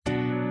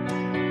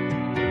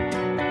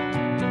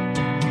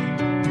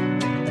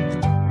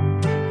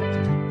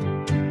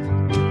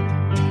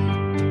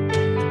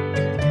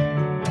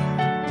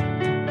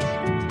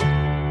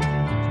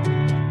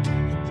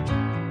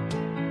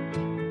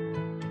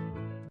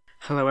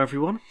Hello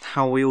everyone,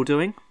 how are we all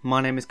doing?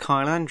 My name is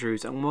Kyle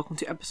Andrews and welcome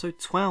to episode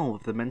 12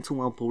 of the Mental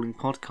Wellballing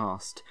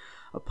Podcast,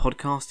 a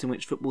podcast in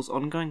which football's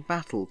ongoing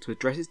battle to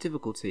address its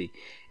difficulty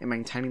in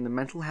maintaining the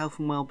mental health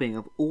and well-being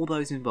of all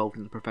those involved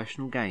in the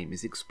professional game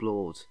is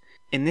explored.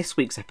 In this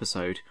week's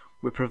episode,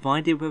 we're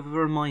provided with a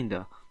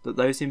reminder that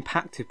those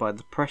impacted by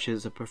the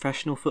pressures of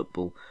professional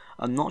football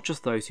are not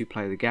just those who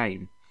play the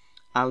game.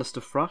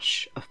 Alastair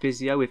Thrush, a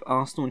physio with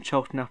Arsenal and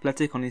Charlton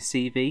Athletic on his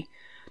CV,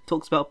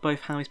 talks about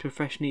both how his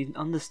profession needs an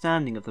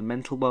understanding of the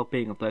mental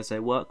well-being of those they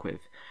work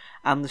with,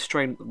 and the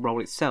strain that the role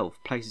itself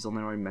places on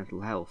their own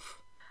mental health.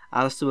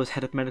 Alastair was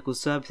head of medical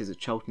services at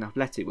Charlton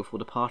Athletic before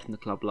departing the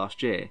club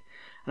last year,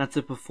 and had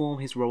to perform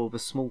his role with a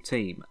small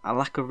team, a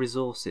lack of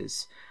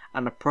resources,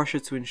 and a pressure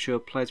to ensure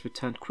players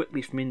returned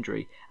quickly from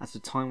injury at a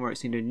time where it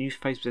seemed a new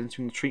face was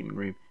entering the treatment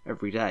room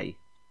every day.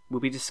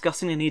 We'll be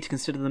discussing the need to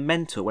consider the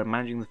mental when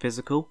managing the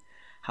physical,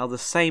 how the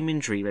same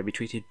injury may be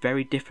treated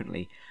very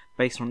differently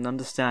based on an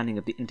understanding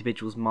of the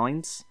individual's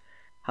minds,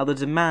 how the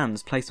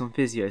demands placed on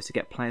physios to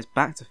get players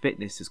back to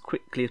fitness as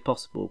quickly as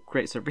possible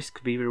creates a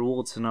risk v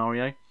reward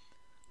scenario,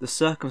 the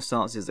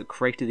circumstances that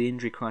created the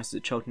injury crisis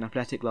at Charlton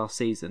Athletic last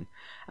season,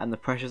 and the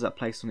pressures that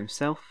placed on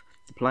himself,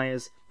 the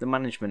players, the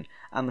management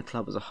and the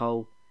club as a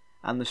whole,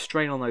 and the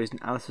strain on those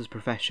in Alastair's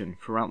profession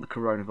throughout the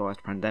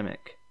coronavirus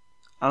pandemic.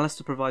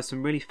 Alastair provides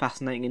some really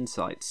fascinating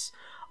insights,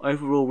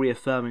 overall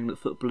reaffirming that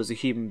footballers are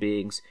human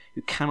beings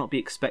who cannot be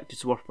expected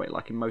to operate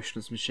like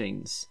emotionless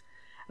machines,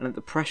 and that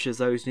the pressures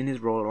those in his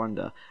role are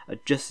under are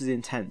just as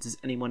intense as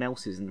anyone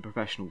else's in the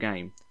professional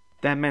game.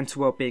 Their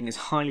mental well-being is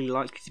highly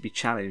likely to be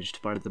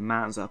challenged by the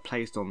demands that are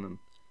placed on them.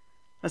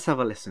 Let's have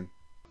a listen.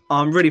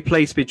 I'm really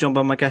pleased to be joined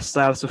by my guest,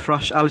 Alastair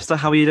Thrush. Alastair,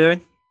 how are you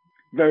doing?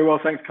 Very well,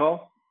 thanks,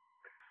 Carl.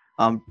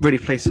 I'm really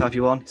pleased to have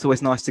you on. It's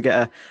always nice to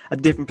get a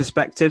different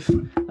perspective.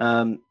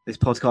 This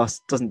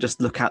podcast doesn't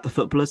just look at the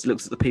footballers, it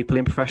looks at the people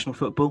in professional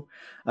football.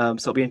 So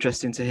it'll be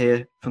interesting to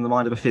hear from the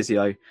mind of a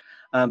physio.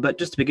 But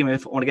just to begin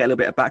with, I want to get a little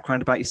bit of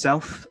background about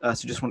yourself.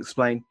 So just want to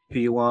explain who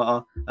you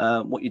are,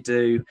 what you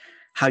do,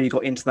 how you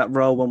got into that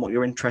role and what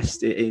your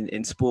interest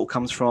in sport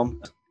comes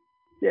from.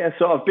 Yeah,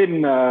 so I've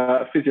been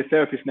a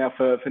physiotherapist now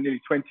for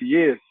nearly 20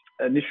 years.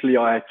 Initially,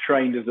 I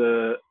trained as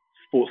a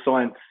sports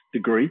science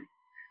degree.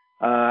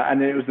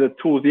 And it was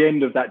towards the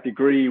end of that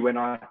degree when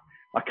I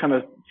kind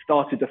of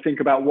started to think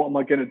about what am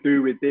I going to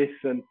do with this.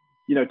 And,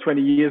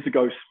 20 years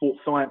ago, sports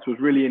science was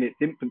really in its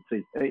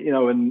infancy,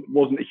 and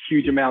wasn't a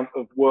huge amount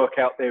of work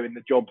out there in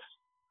the jobs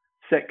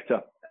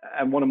sector.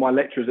 And one of my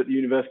lecturers at the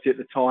university at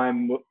the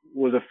time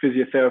was a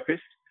physiotherapist.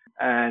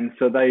 And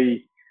so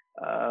they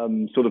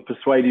sort of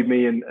persuaded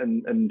me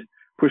and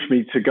pushed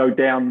me to go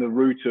down the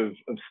route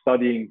of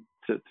studying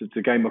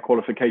to gain my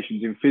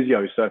qualifications in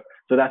physio. So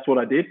that's what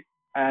I did.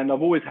 And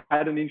I've always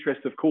had an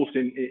interest, of course,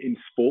 in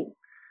sport.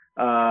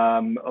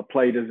 I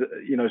played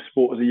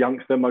sport as a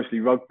youngster, mostly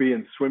rugby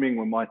and swimming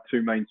were my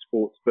two main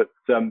sports, but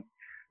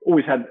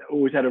always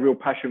had a real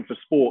passion for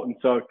sport. And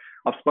so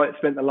I've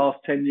spent the last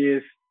 10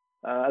 years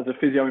as a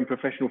physio in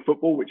professional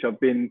football, which I've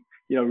been,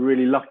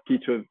 really lucky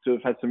to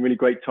have had some really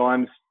great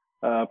times.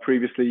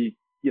 Previously,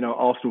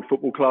 Arsenal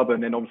Football Club,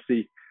 and then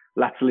obviously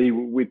latterly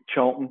with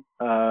Charlton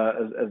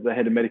as the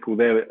head of medical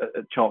there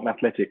at Charlton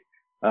Athletic.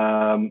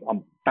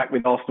 I'm back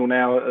with Arsenal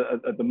now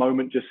at the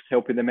moment, just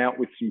helping them out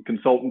with some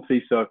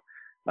consultancy. So,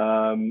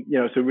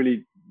 it's a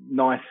really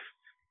nice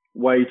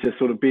way to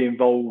sort of be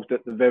involved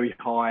at the very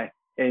high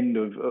end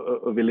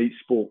of elite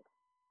sport.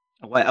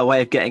 A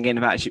way of getting in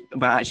about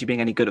actually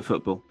being any good at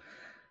football.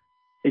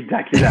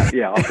 Exactly that.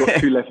 Yeah, I've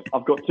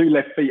got two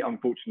left feet,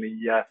 unfortunately.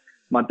 Yeah,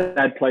 my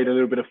dad played a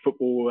little bit of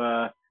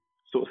football,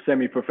 sort of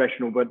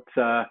semi-professional, but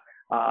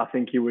I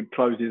think he would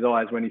close his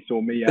eyes when he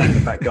saw me out in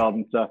the back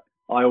garden. So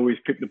I always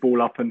picked the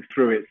ball up and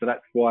threw it. So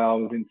that's why I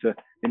was into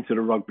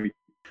the rugby.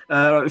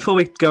 Before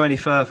we go any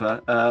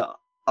further,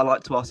 I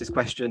like to ask this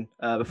question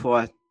before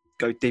I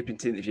go deep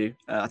into the interview.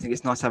 I think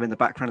it's nice having the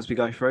background as we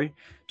go through,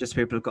 just so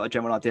people have got a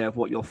general idea of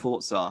what your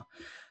thoughts are.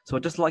 So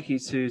I'd just like you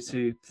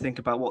to think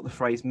about what the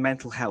phrase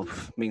mental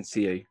health means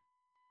to you.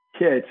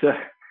 Yeah,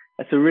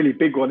 it's a really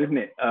big one, isn't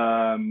it?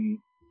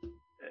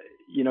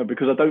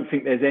 Because I don't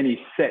think there's any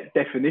set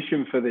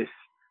definition for this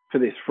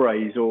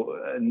phrase,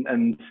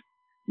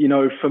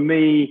 for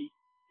me,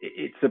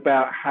 it's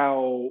about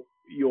how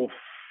you're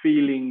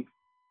feeling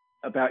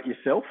about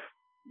yourself,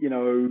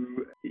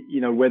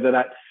 whether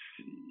that's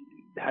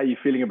how you're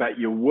feeling about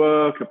your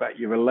work, about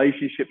your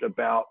relationship,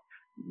 about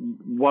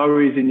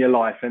worries in your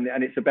life. And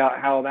it's about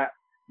how that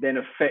then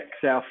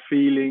affects our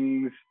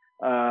feelings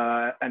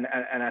and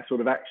our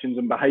sort of actions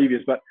and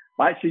behaviors. But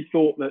I actually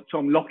thought that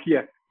Tom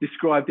Lockyer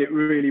described it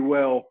really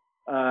well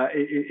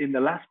in the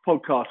last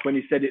podcast when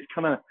he said it's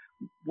kind of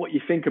what you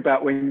think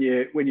about when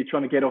you're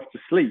trying to get off to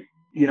sleep,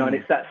 and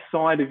it's that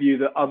side of you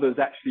that others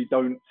actually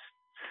don't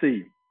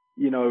see.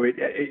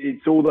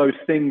 It's all those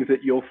things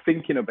that you're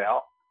thinking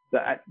about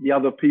that the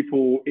other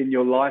people in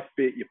your life,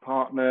 be it your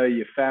partner,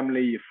 your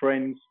family, your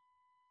friends,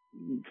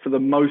 for the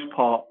most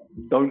part,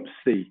 don't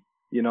see.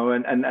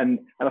 And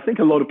I think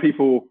a lot of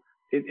people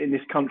in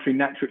this country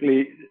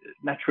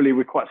naturally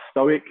we're quite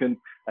stoic, and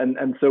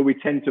so we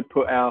tend to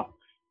put our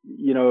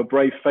a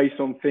brave face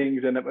on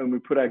things, and we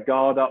put our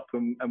guard up,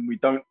 and we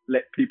don't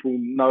let people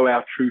know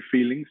our true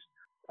feelings.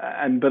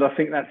 But I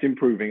think that's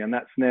improving, and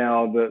that's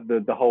now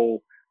the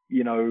whole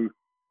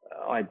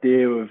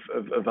idea of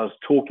us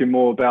talking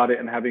more about it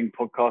and having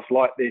podcasts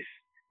like this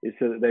is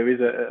so that there is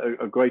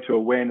a greater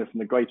awareness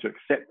and a greater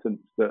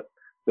acceptance that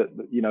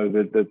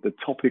the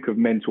topic of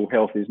mental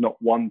health is not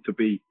one to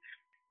be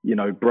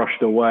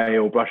brushed away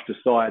or brushed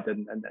aside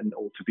and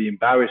or to be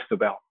embarrassed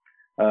about.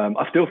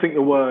 I still think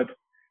the word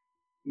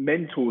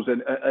mental's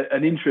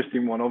an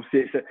interesting one.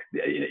 Obviously,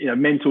 it's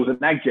mental's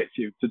an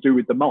adjective to do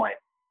with the mind,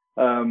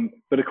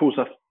 but of course,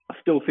 I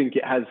still think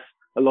it has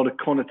a lot of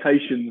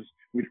connotations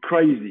with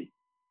crazy.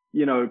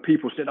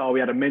 People said, "Oh,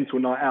 we had a mental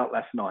night out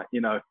last night,"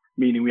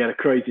 meaning we had a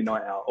crazy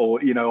night out, or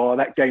 "Oh,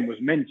 that game was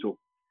mental."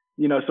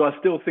 So I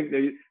still think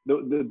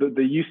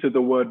the use of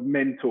the word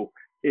mental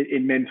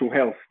in mental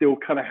health still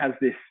kind of has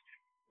this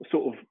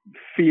sort of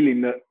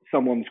feeling that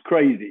someone's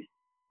crazy,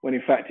 when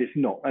in fact it's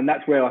not. And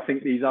that's where I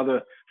think these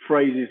other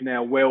phrases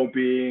now,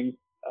 well-being,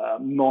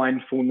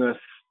 mindfulness,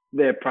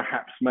 they're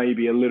perhaps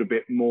maybe a little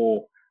bit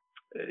more,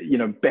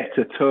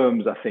 better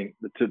terms, I think,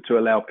 to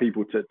allow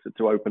people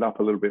to open up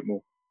a little bit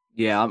more.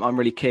 Yeah, I'm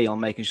really keen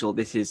on making sure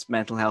this is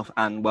mental health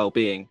and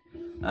well-being,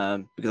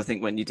 because I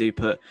think when you do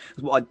put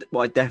what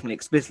I definitely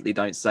explicitly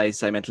don't say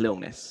mental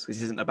illness.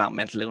 This isn't about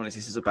mental illness.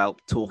 This is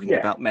about talking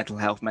about mental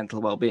health,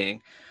 mental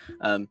well-being.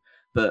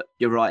 But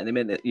you're right. In the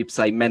minute you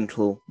say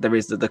mental, there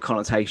is the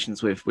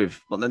connotations with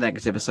the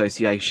negative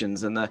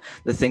associations and the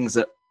things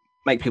that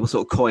make people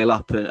sort of coil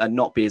up and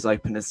not be as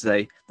open as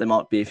they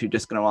might be if you're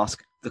just going to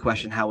ask the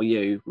question, "How are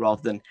you?"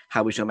 rather than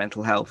 "How is your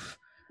mental health?"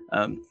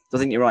 So I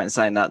think you're right in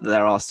saying that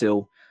there are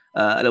still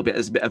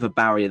there's a bit of a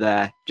barrier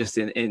there, just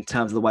in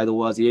terms of the way the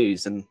words are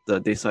used and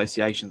the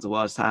associations the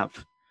words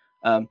have.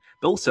 But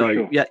also,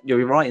 sure. Yeah,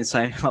 you're right in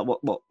saying like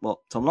what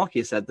Tom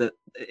Lockyer said, that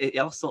it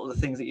are sort of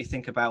the things that you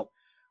think about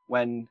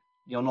when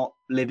you're not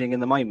living in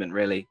the moment,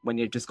 really, when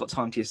you've just got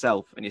time to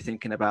yourself and you're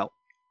thinking about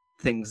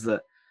things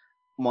that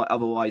might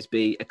otherwise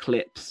be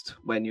eclipsed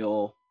when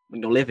you're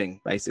living,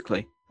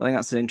 basically. I think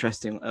that's an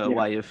interesting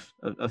way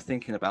of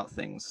thinking about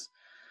things.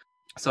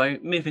 So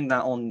moving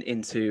that on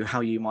into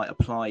how you might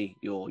apply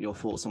your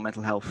thoughts on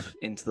mental health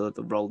into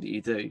the role that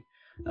you do.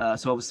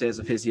 So obviously as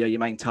a physio, your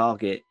main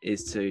target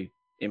is to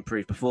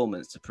improve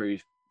performance, to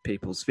improve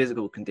people's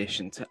physical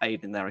condition, to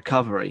aid in their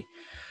recovery.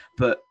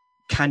 But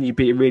can you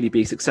really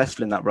be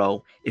successful in that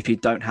role if you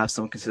don't have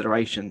some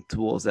consideration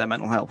towards their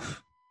mental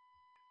health?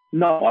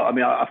 No, I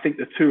mean, I think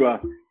the two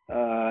are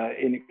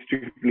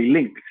inextricably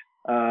linked.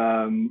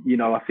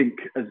 I think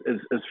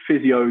as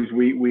physios,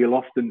 we'll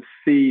often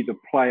see the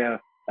player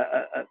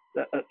at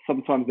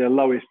sometimes their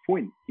lowest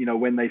point,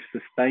 when they've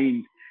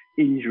sustained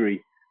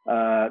injury.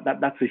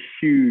 That's a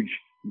huge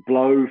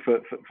blow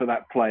for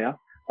that player.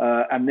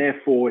 And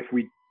therefore, if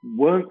we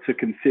weren't to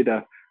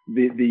consider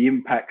the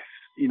impacts,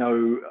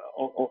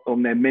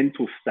 on their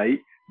mental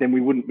state, then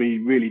we wouldn't be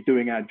really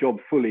doing our job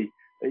fully,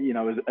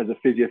 as a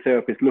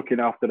physiotherapist, looking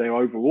after their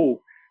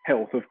overall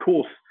health. Of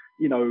course,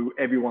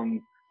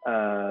 everyone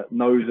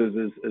knows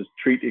us as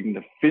treating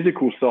the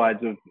physical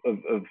sides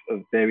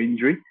of their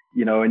injury,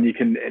 and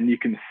you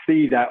can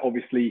see that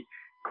obviously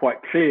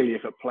quite clearly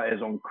if a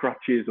player's on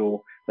crutches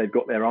or they've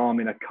got their arm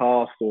in a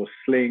cast or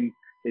sling.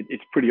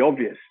 It's pretty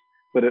obvious.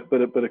 But of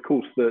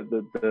course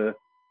the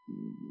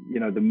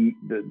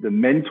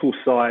mental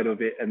side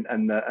of it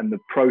and the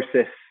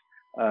process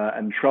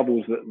and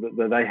troubles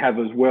that they have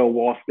as well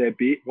whilst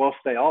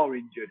they are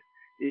injured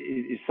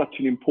is such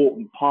an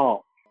important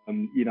part.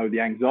 The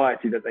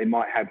anxiety that they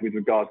might have with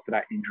regards to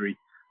that injury.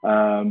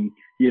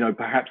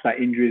 Perhaps that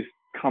injury's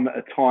come at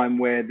a time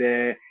where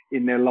they're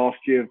in their last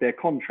year of their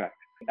contract,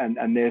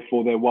 and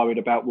therefore they're worried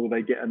about, will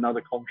they get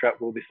another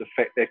contract? Will this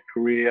affect their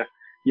career?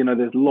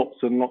 There's lots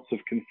and lots of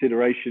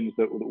considerations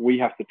that we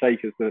have to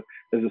take as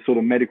a sort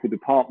of medical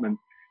department,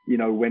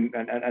 when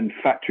and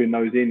factoring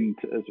those in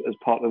as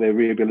part of their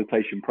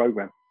rehabilitation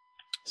program.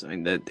 So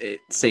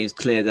it seems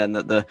clear then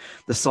that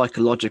the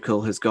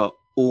psychological has got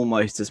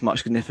almost as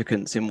much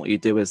significance in what you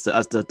do as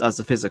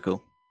the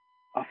physical.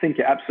 I think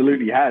it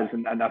absolutely has,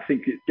 and I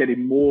think it's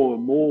getting more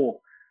and more,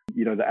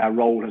 that our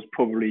role has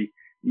probably,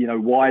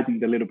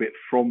 widened a little bit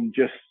from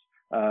just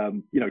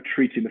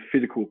treating the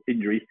physical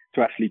injury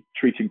to actually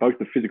treating both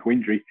the physical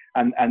injury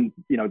and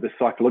the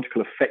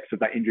psychological effects of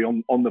that injury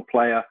on the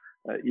player,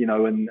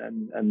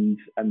 and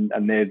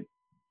their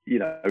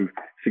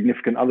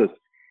significant others.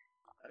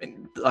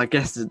 I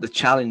guess the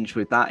challenge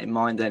with that in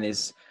mind then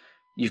is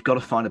you've got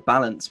to find a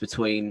balance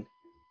between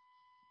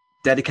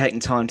dedicating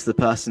time to the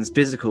person's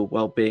physical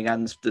well-being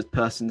and the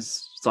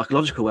person's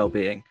psychological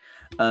well-being.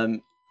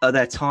 Are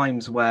there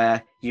times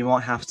where you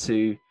might have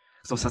to?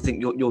 Because I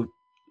think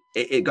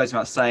it goes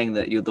without saying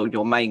that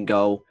your main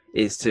goal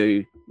is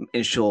to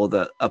ensure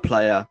that a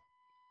player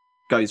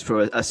goes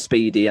through a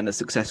speedy and a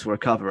successful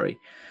recovery.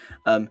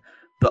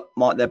 But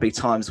might there be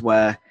times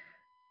where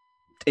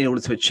in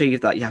order to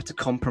achieve that, you have to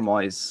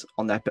compromise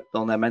on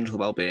their mental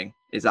well-being.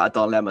 Is that a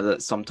dilemma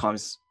that's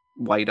sometimes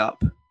weighed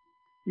up?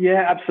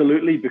 Yeah,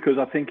 absolutely. Because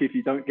I think if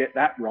you don't get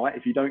that right,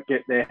 if you don't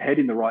get their head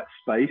in the right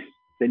space,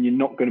 then you're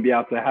not going to be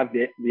able to have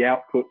the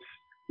outputs,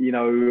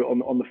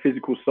 on the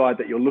physical side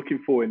that you're looking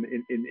for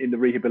in the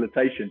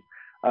rehabilitation.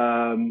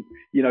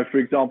 For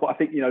example, I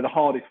think, the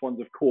hardest ones,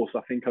 of course,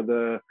 I think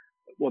are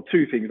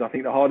two things. I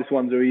think the hardest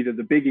ones are either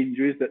the big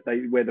injuries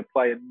where the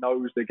player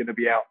knows they're going to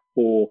be out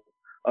for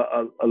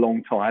a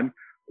long time,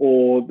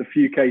 or the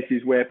few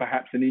cases where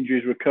perhaps an injury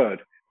has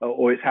recurred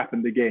or it's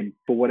happened again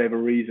for whatever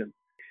reason.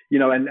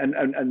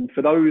 And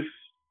for those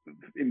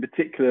in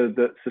particular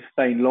that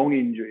sustain long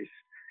injuries,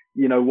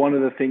 one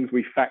of the things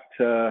we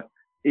factor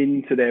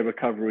into their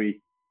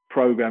recovery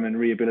program and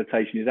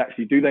rehabilitation is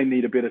actually, do they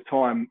need a bit of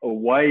time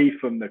away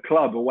from the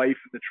club, away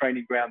from the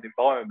training ground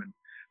environment?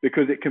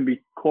 Because it can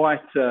be quite,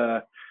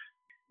 an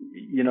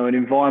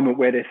environment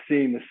where they're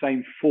seeing the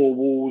same four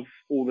walls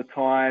all the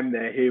time.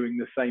 They're hearing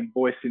the same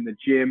voice in the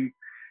gym.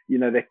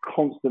 They're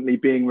constantly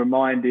being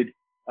reminded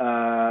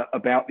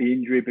about the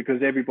injury,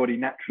 because everybody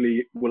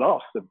naturally will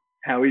ask them,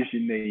 how is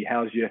your knee?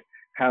 How's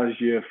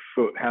your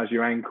foot? How's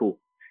your ankle?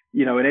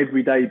 And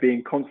every day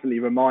being constantly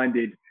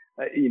reminded,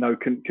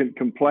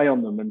 can play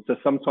on them. And so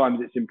sometimes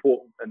it's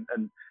important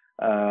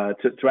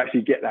to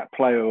actually get that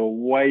player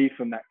away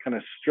from that kind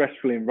of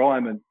stressful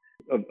environment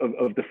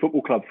of the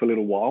football club for a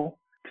little while,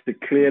 to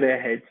clear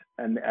their heads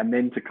and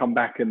then to come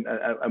back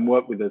and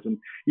work with us. And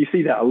you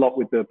see that a lot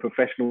with the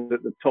professionals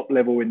at the top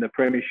level in the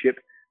Premiership.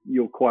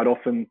 You'll quite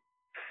often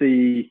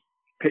see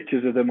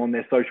pictures of them on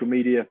their social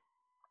media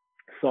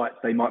sites.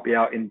 They might be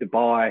out in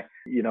Dubai,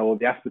 or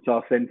the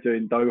Aspetar Centre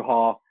in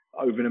Doha,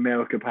 over in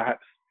America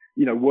perhaps,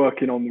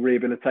 working on the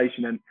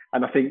rehabilitation.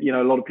 And I think, a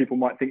lot of people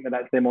might think that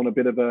that's them on a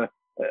bit of a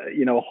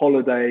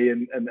holiday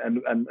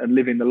and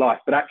living the life.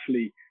 But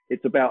actually,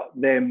 it's about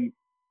them,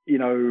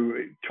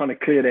 trying to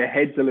clear their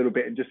heads a little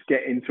bit and just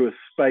get into a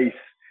space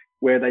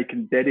where they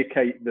can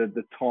dedicate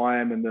the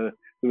time and the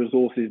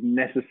resources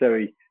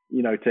necessary,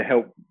 to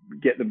help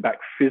get them back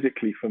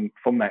physically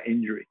from that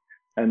injury.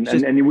 And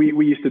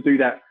we used to do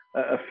that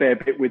a fair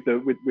bit with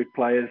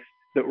players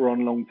that were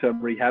on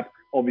long-term rehab,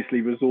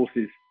 obviously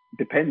resources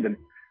dependent.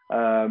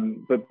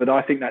 But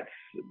I think that's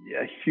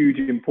a huge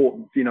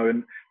importance,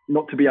 and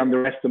not to be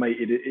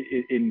underestimated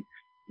in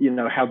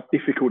how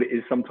difficult it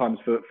is sometimes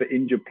for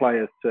injured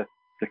players to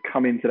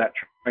come into that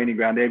training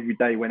ground every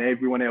day when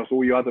everyone else,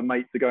 all your other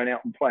mates, are going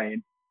out and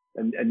playing,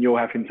 and you're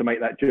having to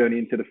make that journey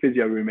into the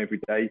physio room every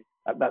day.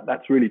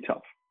 That's really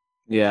tough.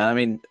 Yeah, I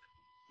mean,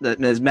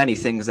 there's many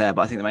things there,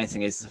 but I think the main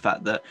thing is the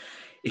fact that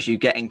if you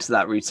get into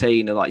that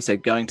routine of, like you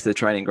said, going to the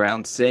training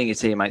ground, seeing your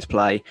teammates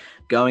play,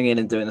 going in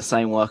and doing the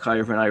same work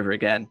over and over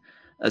again,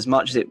 as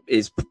much as it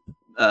is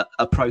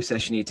a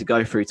process you need to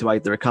go through to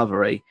aid the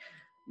recovery,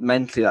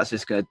 mentally that's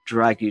just going to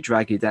drag you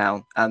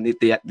down. And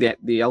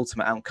the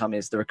ultimate outcome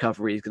is the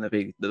recovery is going to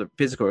be, the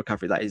physical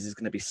recovery that is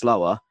going to be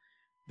slower,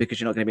 because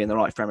you're not going to be in the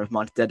right frame of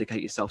mind to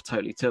dedicate yourself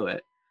totally to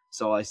it.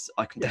 So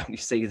I can definitely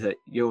see that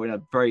you're in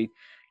a very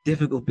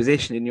difficult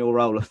position in your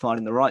role of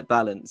finding the right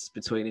balance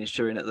between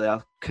ensuring that they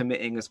are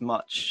committing as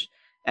much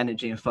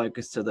energy and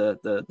focus to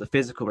the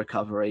physical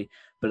recovery,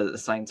 but at the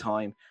same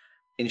time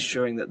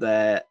ensuring that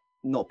they're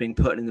not being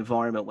put in an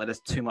environment where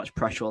there's too much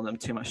pressure on them,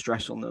 too much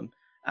stress on them,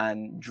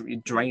 and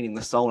draining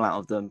the soul out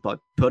of them by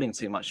putting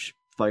too much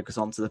focus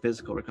onto the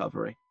physical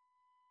recovery.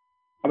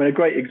 I mean, a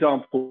great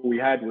example we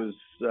had was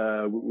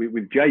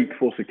with Jake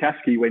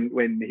Forsakaski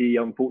when he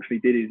unfortunately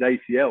did his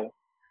ACL.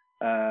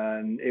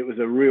 And it was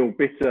a real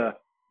bitter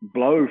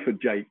blow for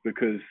Jake,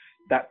 because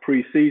that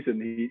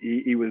pre-season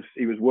he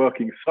was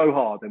working so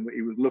hard and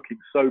he was looking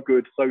so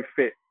good, so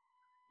fit,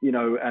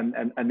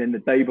 and then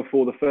the day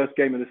before the first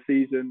game of the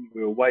season,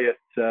 we were away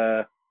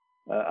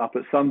up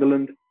at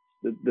Sunderland.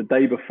 The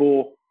day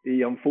before,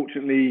 he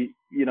unfortunately,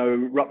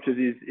 ruptures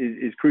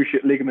his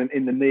cruciate ligament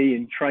in the knee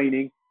in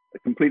training,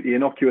 completely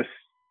innocuous,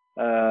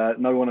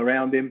 no one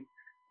around him.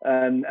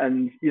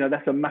 And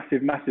that's a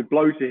massive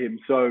blow to him.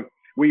 So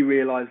we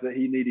realized that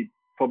he needed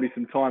probably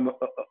some time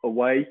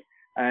away.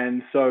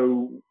 And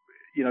so,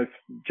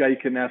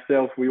 Jake and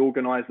ourselves, we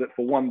organized that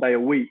for one day a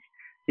week,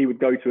 he would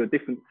go to a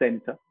different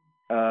center,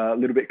 a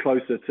little bit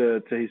closer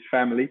to his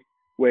family,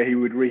 where he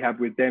would rehab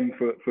with them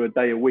for a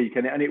day a week.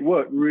 And it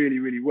worked really,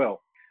 really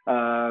well.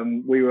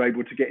 We were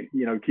able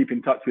to keep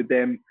in touch with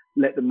them,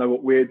 let them know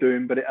what we're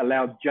doing, but it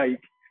allowed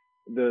Jake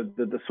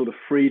the sort of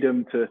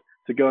freedom to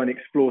go and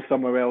explore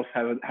somewhere else,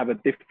 have a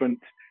different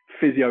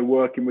physio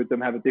working with them,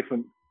 have a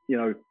different,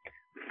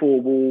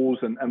 four walls,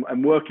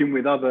 and working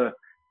with other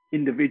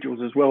individuals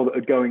as well that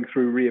are going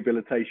through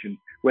rehabilitation,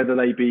 whether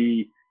they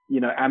be,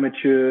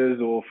 amateurs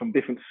or from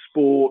different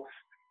sports.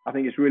 I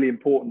think it's really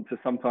important to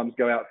sometimes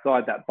go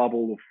outside that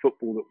bubble of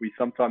football that we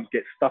sometimes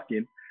get stuck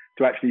in,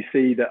 to actually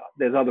see that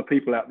there's other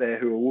people out there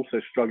who are also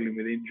struggling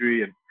with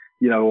injury and,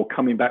 or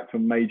coming back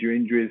from major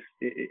injuries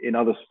in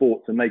other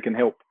sports, and they can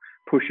help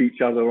push each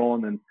other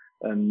on.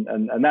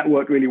 And that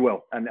worked really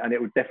well. And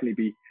it would definitely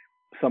be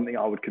something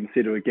I would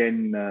consider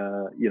again,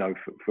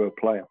 for a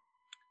player.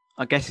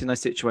 I guess in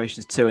those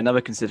situations too,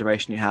 another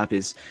consideration you have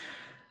is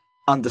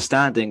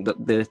understanding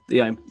that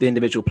the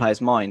individual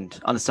player's mind,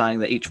 understanding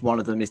that each one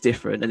of them is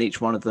different, and each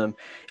one of them,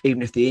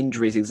 even if the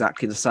injury is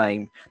exactly the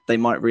same, they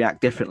might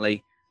react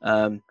differently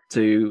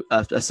to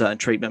a certain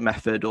treatment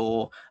method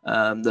or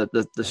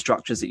the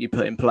structures that you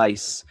put in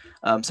place.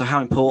 So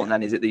how important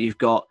then is it that you've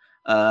got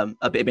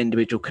a bit of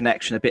individual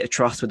connection, a bit of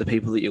trust with the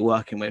people that you're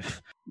working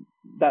with?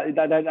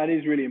 That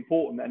is really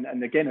important.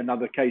 And again,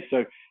 another case.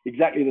 So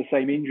exactly the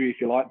same injury,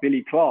 if you like,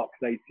 Billy Clark's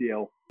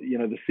ACL,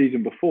 the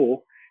season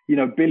before,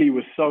 Billy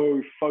was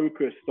so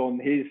focused on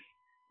his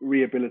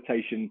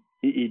rehabilitation.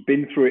 He'd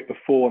been through it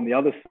before on the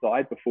other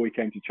side before he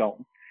came to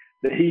Charlton,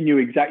 that he knew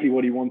exactly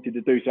what he wanted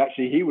to do. So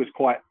actually he was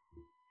quite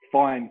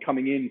fine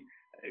coming in,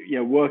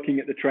 working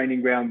at the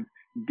training ground,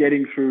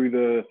 getting through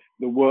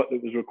the work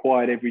that was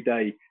required every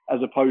day, as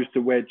opposed to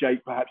where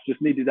Jake perhaps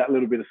just needed that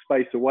little bit of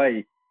space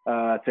away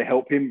to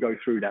help him go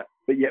through that.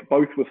 But yet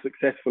both were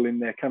successful in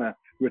their kind of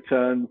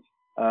returns,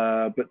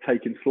 but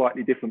taking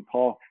slightly different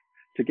paths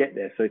to get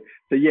there. So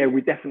yeah,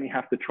 we definitely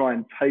have to try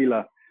and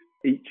tailor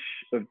each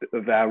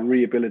of our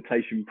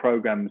rehabilitation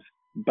programs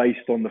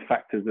based on the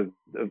factors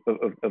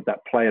of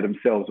that player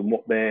themselves and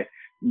what their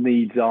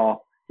needs are,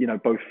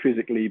 both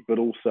physically, but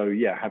also,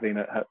 having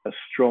a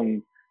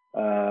strong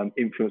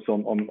influence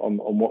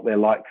on what they're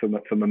like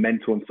from a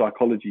mental and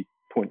psychology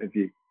point of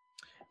view.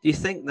 Do you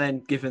think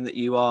then, given that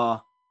you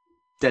are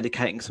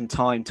dedicating some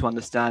time to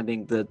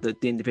understanding the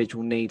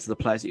individual needs of the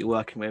players that you're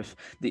working with,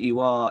 that you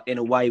are in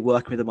a way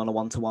working with them on a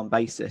one-to-one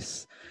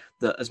basis,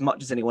 that as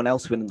much as anyone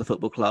else within the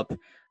football club,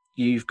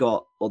 you've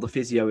got, or the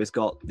physio has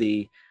got,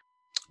 the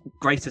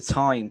greater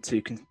time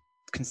to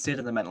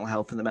consider the mental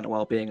health and the mental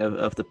well-being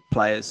of the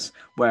players,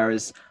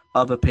 whereas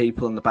other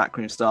people in the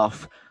backroom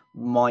staff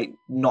might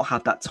not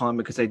have that time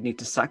because they need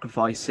to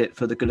sacrifice it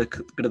for the good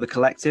of the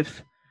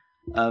collective.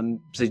 So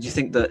do you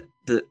think that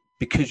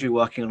because you're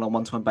working on a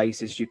one-to-one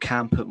basis, you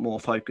can put more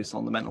focus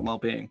on the mental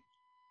well-being?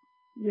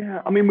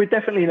 Yeah, I mean, we're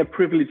definitely in a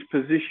privileged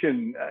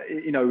position,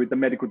 with the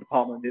medical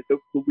department, that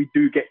we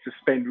do get to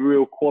spend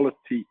real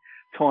quality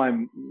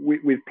time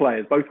with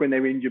players, both when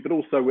they're injured, but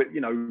also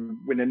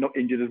when they're not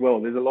injured as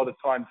well. There's a lot of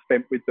time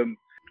spent with them,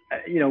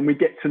 and we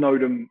get to know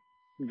them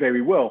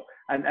very well,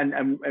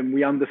 and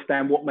we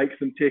understand what makes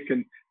them tick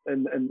and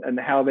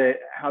how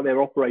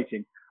they're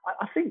operating.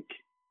 I think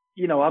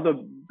other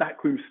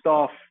backroom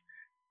staff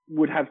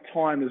would have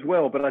time as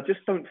well, but I just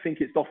don't think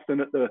it's often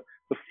at the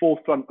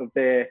forefront of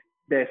their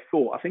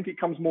thought. I think it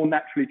comes more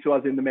naturally to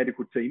us in the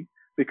medical team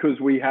because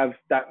we have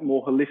that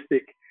more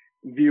holistic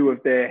view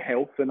of their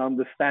health and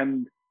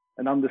understanding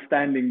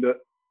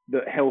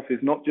that health is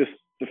not just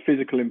the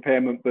physical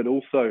impairment, but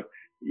also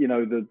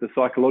the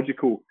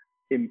psychological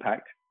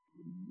impact.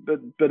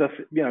 But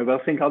I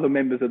think other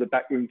members of the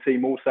backroom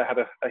team also have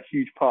a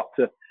huge part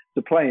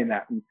to play in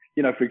that. And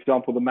for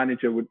example, the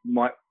manager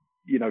might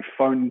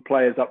phone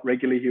players up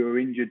regularly who are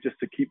injured just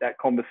to keep that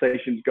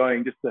conversations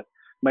going, just to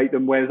make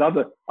them, whereas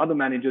other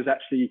managers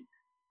actually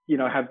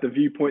have the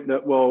viewpoint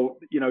that, well,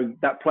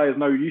 that player's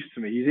no use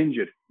to me, he's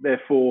injured,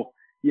 therefore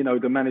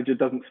the manager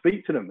doesn't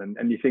speak to them,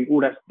 and you think,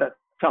 oh, that's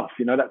tough,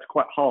 that's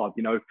quite hard.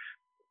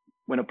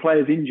 When a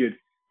player's injured,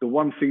 the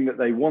one thing that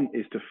they want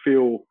is to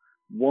feel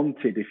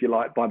wanted, if you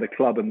like, by the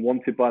club, and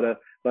wanted by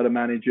the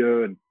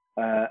manager, and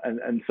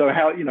so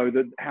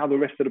how the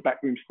rest of the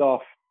backroom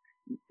staff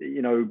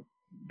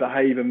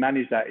behave and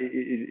manage that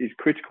is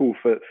critical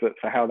for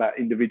how that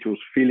individual's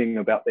feeling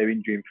about their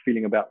injury and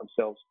feeling about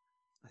themselves.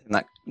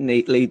 I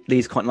think that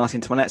leads quite nicely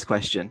into my next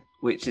question,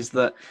 which is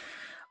that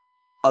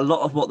a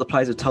lot of what the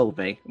players have told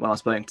me when I've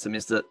spoken to them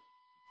is that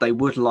they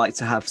would like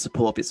to have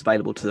support if it's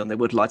available to them. They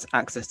would like to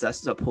access their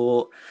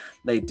support.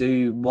 They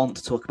do want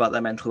to talk about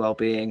their mental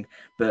well-being,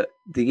 but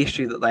the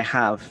issue that they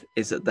have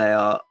is that they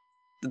are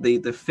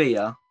the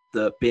fear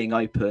that being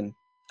open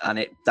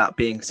and that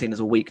being seen as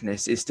a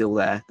weakness is still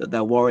there, that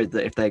they're worried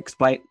that if they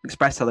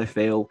express how they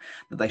feel,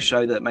 that they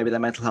show that maybe their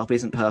mental health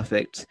isn't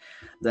perfect,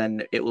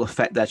 then it will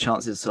affect their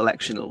chances of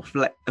selection, it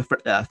will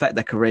affect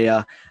their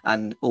career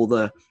and all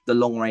the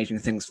long-ranging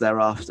things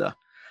thereafter.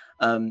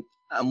 And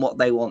what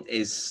they want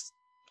is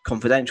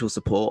confidential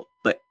support,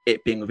 but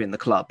it being within the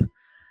club.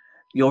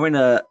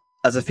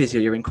 As a physio,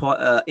 you're in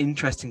quite an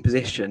interesting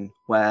position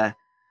where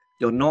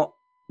you're not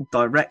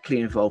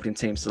directly involved in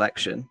team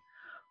selection,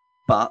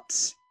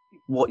 but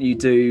what you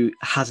do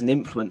has an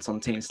influence on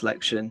team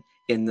selection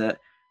in that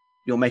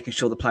you're making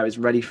sure the player is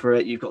ready for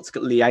it. You've got to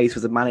liaise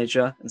with the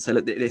manager and say,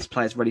 look, this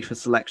player's ready for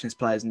selection, this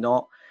player's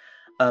not.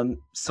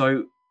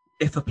 So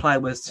if a player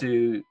was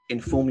to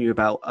inform you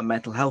about a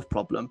mental health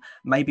problem,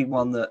 maybe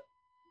one that,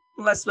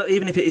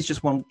 even if it is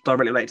just one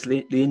directly related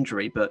to the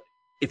injury, but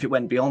if it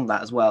went beyond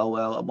that as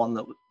well, one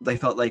that they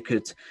felt they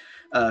could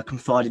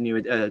confide in you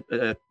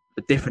a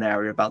different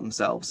area about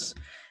themselves,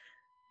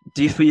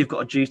 do you feel you've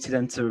got a duty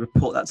then to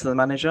report that to the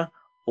manager,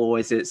 or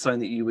is it something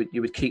that you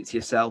would keep to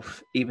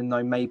yourself, even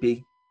though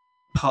maybe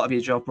part of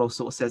your job role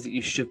sort of says that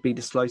you should be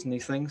disclosing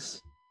these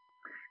things?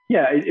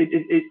 Yeah,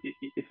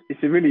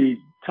 it's a really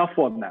tough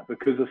one, that,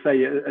 because I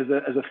say, as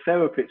a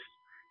therapist,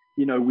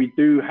 we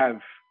do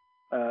have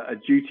a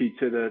duty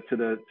to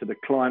the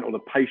client or the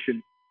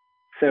patient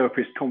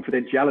therapist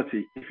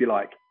confidentiality, if you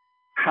like.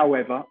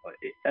 However,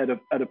 at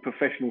a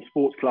professional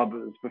sports club,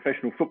 as a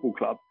professional football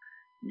club,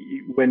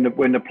 when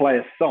the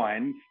player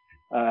signs,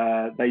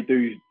 they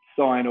do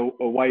sign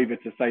a waiver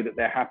to say that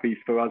they're happy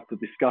for us to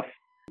discuss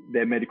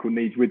their medical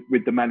needs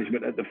with the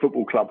management at the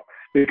football club,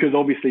 because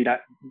obviously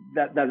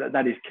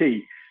that is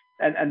key.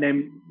 And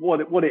then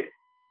what it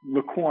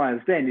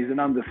requires then is an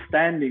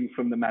understanding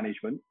from the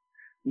management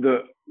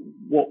that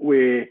what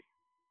we're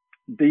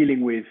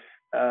dealing with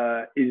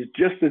is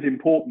just as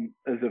important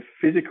as a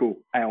physical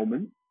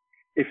ailment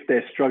if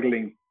they're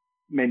struggling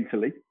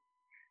mentally.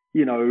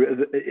 You know, as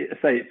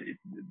I say,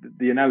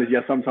 the analogy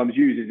I sometimes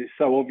use is it's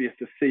so obvious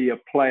to see a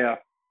player,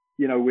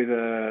 you know, with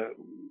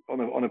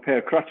on a pair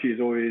of crutches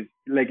or his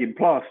leg in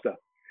plaster,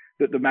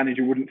 that the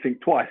manager wouldn't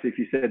think twice if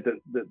he said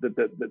that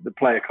the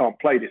player can't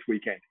play this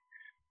weekend.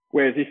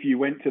 Whereas if you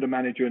went to the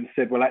manager and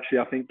said, well, actually,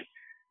 I think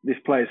this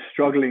player's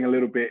struggling a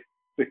little bit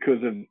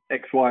because of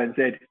X, Y, and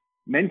Z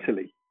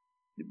mentally,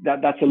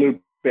 that's a little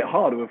bit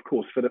harder, of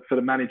course, for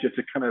the manager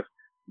to kind of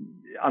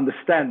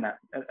understand that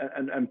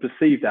and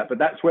perceive that. But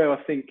that's where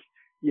I think,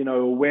 you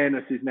know,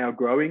 awareness is now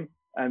growing,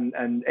 and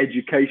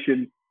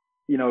education,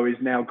 you know, is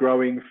now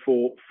growing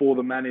for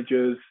the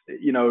managers.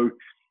 You know,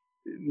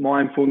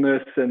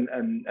 mindfulness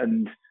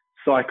and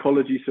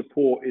psychology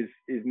support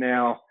is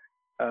now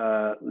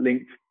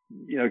linked,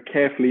 you know,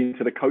 carefully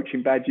into the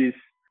coaching badges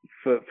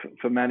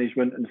for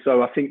management. And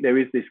so I think there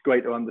is this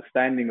greater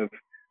understanding of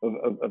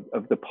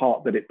the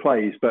part that it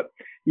plays. But,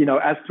 you know,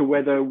 as to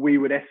whether we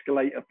would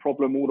escalate a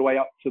problem all the way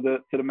up to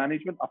the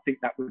management, I think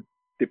that would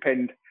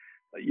depend,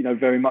 you know,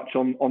 very much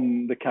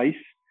on the case.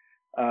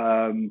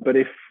 But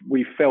if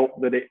we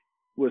felt that it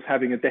was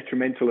having a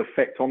detrimental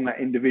effect on that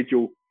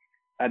individual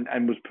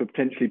and was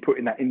potentially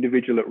putting that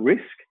individual at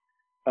risk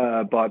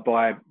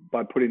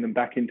by putting them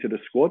back into the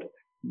squad,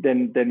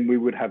 then we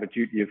would have a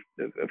duty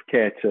of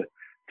care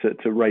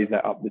to raise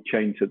that up the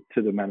chain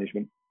to the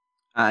management.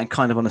 And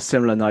kind of on a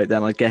similar note,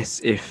 then, I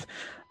guess if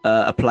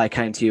a player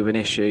came to you with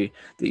an issue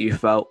that you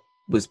felt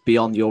was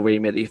beyond your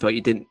remit, that you felt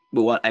you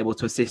weren't able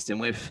to assist him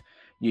with,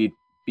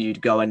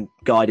 you'd go and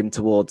guide him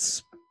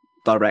towards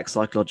direct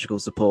psychological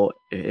support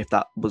if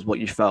that was what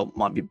you felt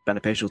might be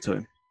beneficial to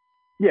him.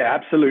 Yeah,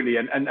 absolutely.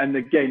 And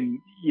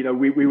again, you know,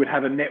 we would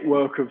have a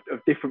network of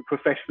different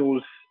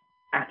professionals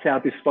at our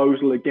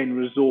disposal, again,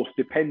 resource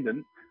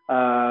dependent,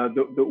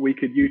 that we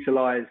could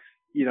utilize,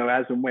 you know,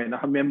 as and when.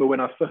 I remember when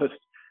I first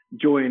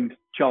joined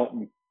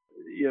Charlton,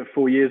 you know,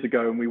 4 years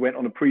ago, and we went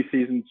on a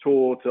pre-season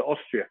tour to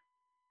Austria.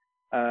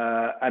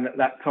 And at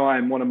that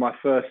time, one of my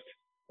first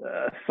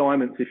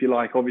assignments, if you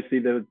like, obviously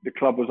the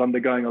club was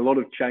undergoing a lot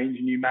of change,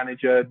 new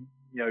manager,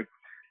 you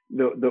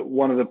know, that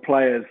one of the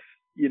players,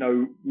 you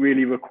know,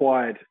 really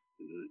required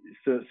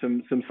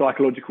some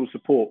psychological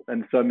support.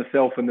 And so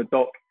myself and the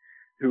doc,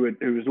 who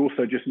was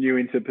also just new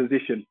into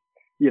position,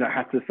 you know,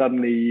 had to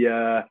suddenly,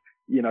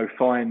 you know,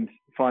 find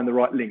the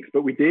right links.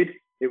 But we did.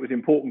 It was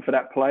important for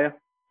that player.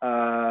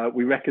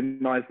 We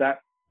recognised that.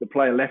 The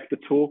player left the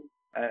tour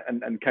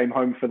and came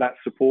home for that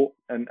support,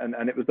 and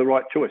it was the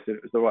right choice.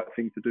 It was the right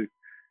thing to do.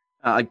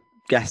 I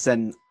guess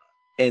then,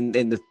 in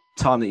the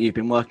time that you've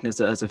been working as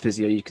a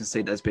physio, you can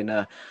see there's been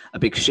a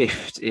big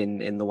shift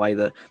in the way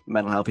that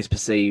mental health is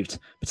perceived,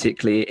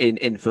 particularly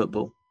in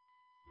football.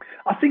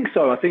 I think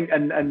so. I think,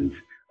 and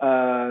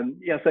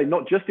yeah, I say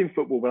not just in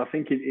football, but I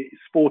think in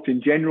sport in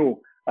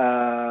general.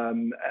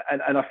 And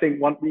I think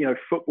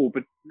football,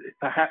 but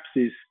perhaps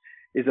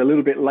is a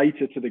little bit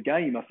later to the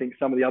game. I think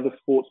some of the other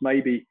sports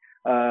maybe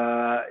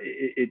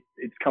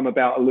it's come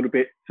about a little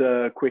bit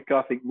quicker.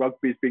 I think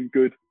rugby's been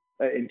good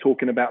in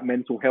talking about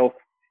mental health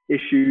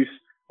issues.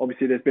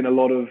 Obviously, there's been a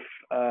lot of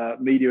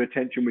media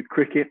attention with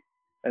cricket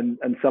and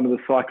some of the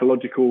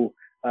psychological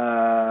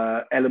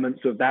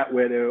elements of that,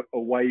 where they're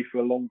away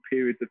for long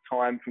periods of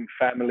time from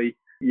family,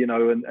 you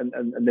know, and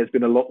there's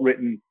been a lot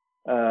written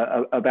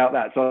about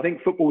that. So I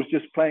think football's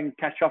just playing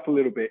catch up a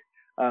little bit,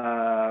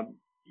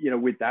 you know,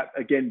 with that,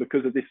 again,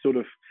 because of this sort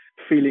of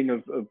feeling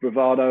of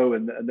bravado,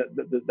 and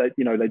that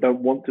you know, they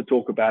don't want to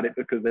talk about it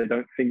because they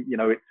don't think, you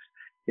know,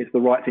 it's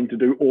the right thing to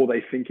do, or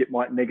they think it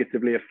might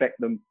negatively affect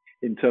them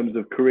in terms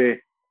of career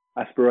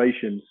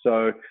aspirations.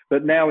 So,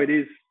 but now it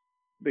is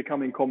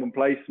becoming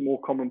commonplace, more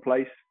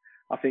commonplace.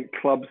 I think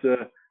clubs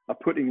are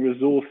putting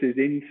resources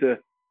into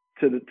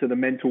the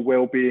mental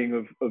well-being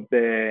of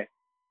their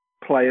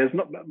players,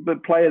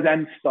 but players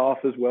and staff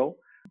as well.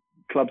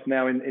 Clubs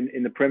now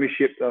in the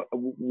Premiership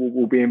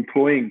will be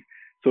employing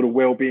sort of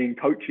well-being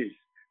coaches,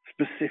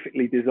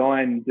 specifically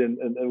designed and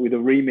with a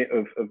remit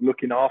of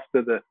looking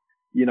after the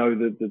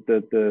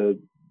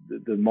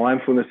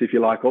mindfulness, if you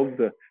like, of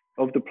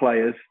the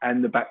players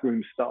and the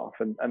backroom staff,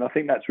 and I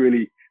think that's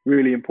really,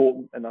 really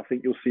important. And I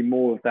think you'll see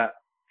more of that,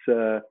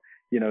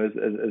 you know,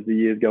 as the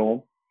years go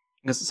on.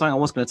 Because something I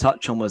was going to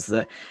touch on was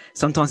that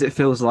sometimes it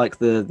feels like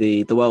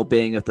the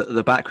well-being of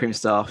the backroom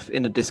staff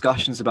in the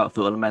discussions about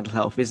football and mental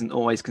health isn't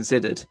always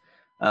considered.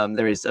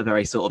 there is a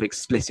very sort of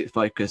explicit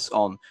focus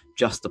on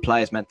just the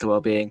players' mental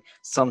well-being.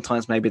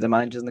 Sometimes maybe the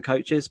managers and the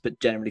coaches, but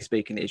generally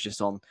speaking, it's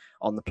just on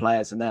the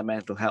players and their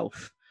mental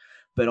health.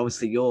 But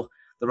obviously, the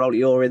role that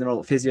you're in, the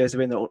role that physios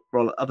are in, the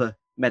role that other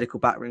medical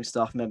backroom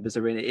staff members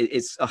are in,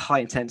 it's a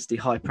high-intensity,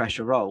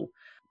 high-pressure role.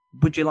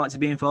 Would you like to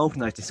be involved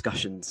in those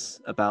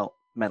discussions about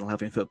mental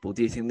health in football?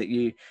 Do you think that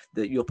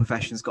your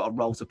profession's got a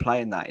role to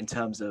play in that, in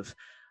terms of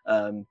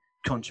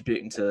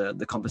contributing to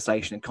the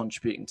conversation and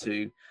contributing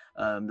to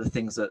the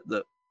things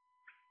that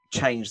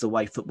change the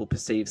way football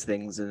perceives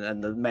things,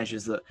 and the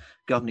measures that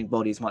governing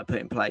bodies might put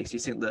in place? Do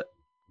you think that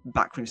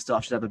backroom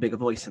staff should have a bigger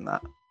voice in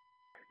that?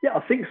 Yeah,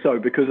 I think so,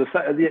 because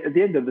at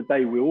the end of the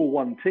day, we're all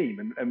one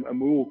team, and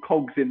we're all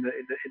cogs in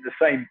the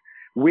same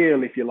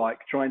wheel, if you like,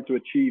 trying to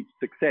achieve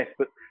success.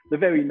 But the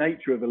very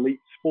nature of elite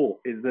sport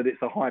is that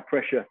it's a high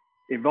pressure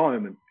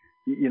environment.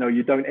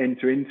 You don't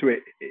enter into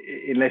it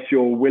unless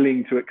you're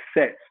willing to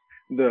accept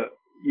that,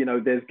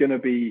 there's going to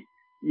be,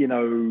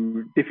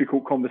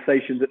 difficult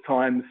conversations at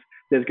times.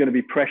 There's going to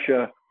be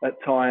pressure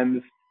at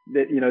times.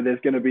 That, there's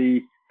going to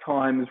be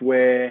times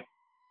where,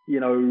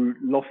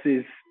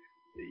 losses,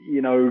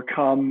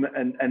 come,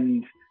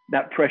 and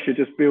that pressure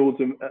just builds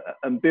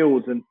and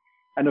builds.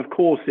 And of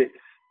course, it's,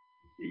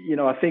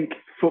 I think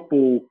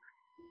football,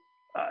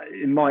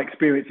 in my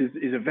experience,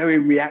 is a very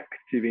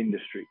reactive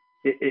industry.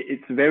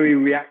 It's very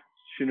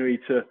reactionary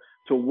to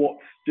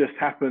what's just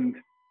happened,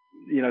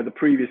 the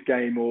previous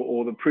game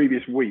or the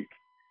previous week,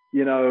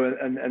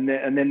 and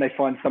then they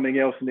find something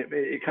else, and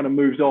it kind of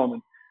moves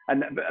on.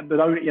 But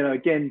only,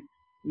 again,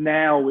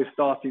 now we're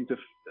starting to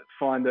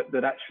find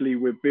that actually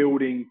we're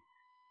building,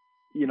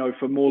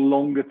 for more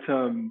longer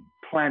term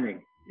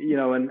planning,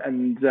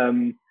 and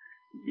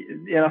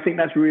I think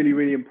that's really,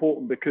 really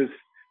important, because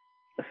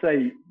I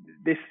say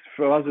this,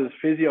 for us as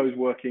physios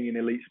working in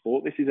elite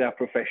sport, this is our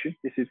profession.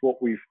 This is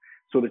what we've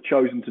sort of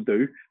chosen to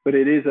do, but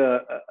it is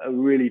a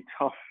really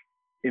tough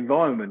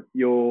environment.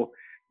 You're,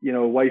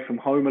 away from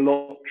home a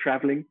lot,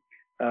 traveling.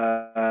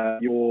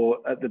 You're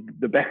at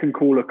the beck and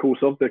call, of course,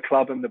 of the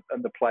club and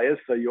the players.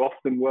 So you're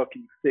often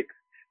working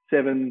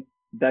 6-7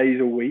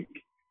 days a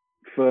week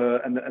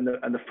and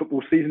the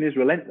football season is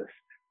relentless.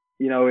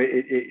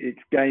 It's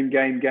game,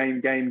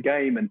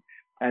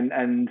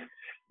 and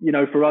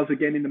for us,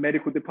 again, in the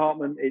medical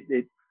department,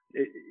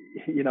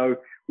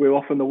 we're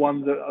often the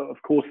ones that,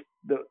 of course,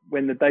 that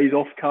when the days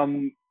off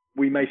come,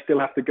 we may still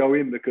have to go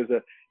in because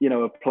a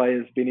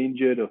player's been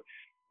injured,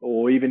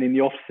 or even in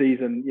the off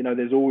season,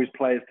 there's always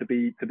players to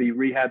be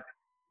rehabbed,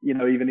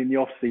 even in the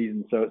off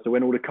season. So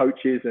when all the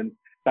coaches and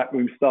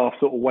backroom staff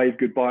sort of wave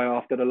goodbye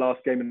after the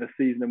last game of the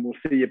season, and we'll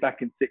see you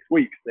back in 6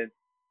 weeks, then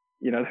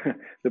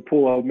the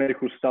poor old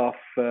medical staff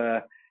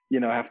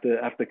have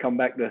to come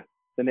back the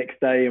next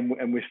day,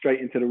 and we're straight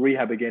into the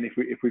rehab again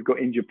if we've got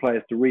injured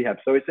players to rehab.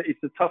 So it's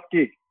a tough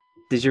gig.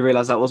 Did you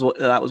realise that was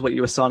what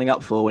you were signing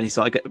up for when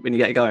you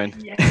get going?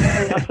 Yeah,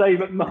 I say,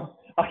 but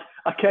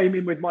I came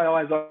in with my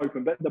eyes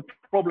open. But the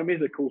problem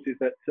is, of course, is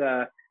that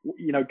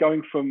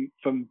going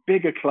from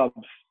bigger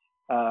clubs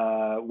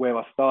where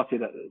I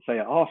started at, say,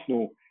 at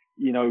Arsenal,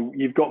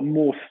 you've got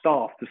more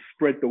staff to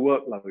spread the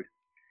workload.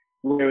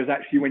 Whereas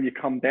actually, when you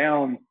come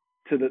down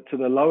to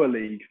the lower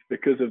leagues,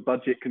 because of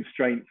budget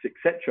constraints,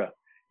 etc.,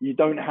 you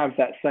don't have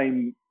that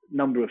same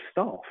number of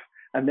staff,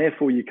 and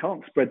therefore you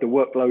can't spread the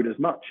workload as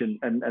much.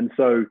 And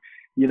so,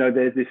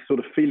 there's this sort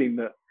of feeling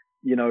that,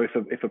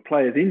 if a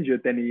player's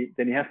injured, then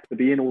he has to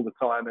be in all the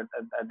time, and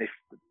if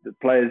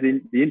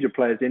the injured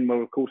player's in,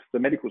 well, of course, the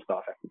medical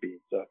staff have to be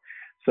in.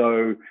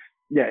 So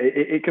yeah,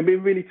 it can be a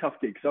really tough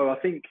gig. So I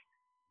think,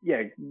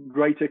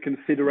 greater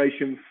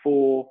consideration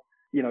for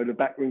the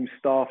backroom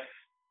staffs.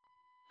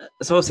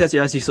 So obviously,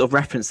 as you sort of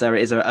referenced there,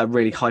 it is a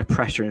really high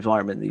pressure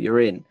environment that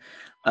you're in.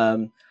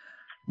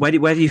 Where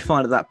do you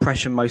find that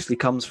pressure mostly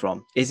comes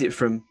from? Is it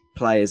from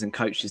players and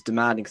coaches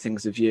demanding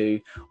things of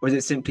you, or is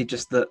it simply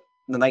just that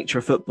the nature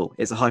of football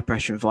is a high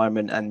pressure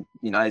environment, and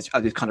as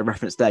you've kind of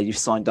referenced there, you've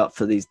signed up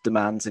for these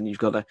demands, and you've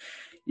got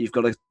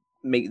to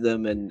meet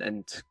them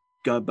and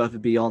go above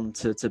and beyond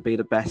to be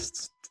the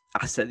best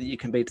asset that you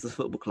can be to the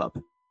football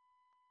club?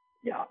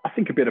 Yeah, I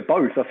think a bit of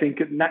both. I think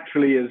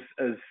naturally,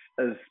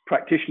 as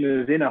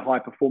practitioners in a high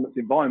performance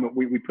environment,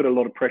 we put a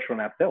lot of pressure on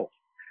ourselves.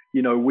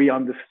 We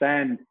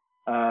understand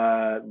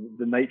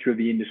the nature of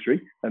the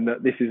industry, and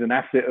that this is an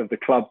asset of the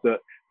club,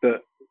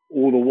 that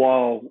all the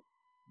while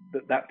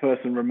that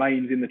person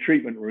remains in the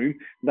treatment room,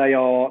 they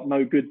are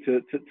no good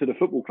to the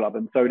football club.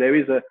 And so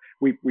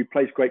we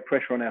place great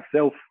pressure on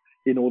ourselves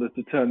in order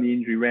to turn the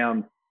injury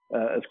round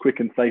as quick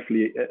and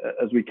safely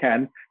as we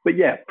can. But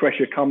yeah,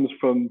 pressure comes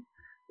from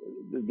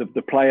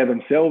the player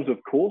themselves,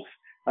 of course.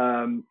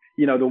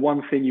 The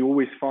one thing you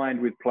always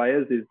find with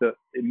players is that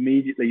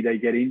immediately they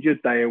get injured,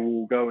 they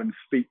will go and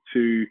speak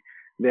to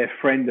their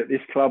friend at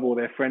this club or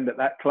their friend at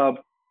that club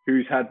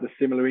who's had the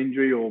similar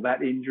injury or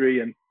that injury,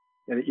 and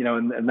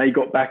they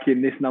got back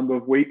in this number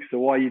of weeks. So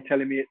why are you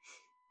telling me it's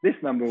this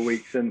number of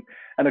weeks? And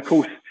of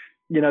course,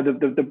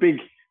 the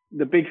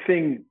big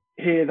thing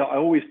here that I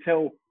always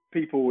tell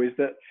people is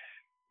that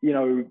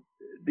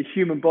the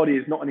human body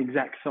is not an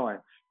exact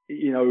science.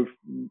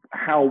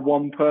 How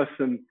one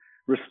person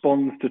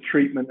responds to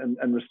treatment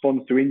and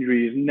responds to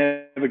injury is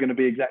never going to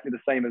be exactly the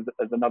same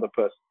as another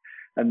person.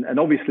 And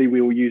obviously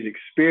we will use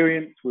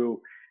experience,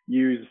 we'll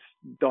use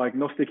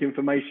diagnostic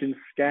information,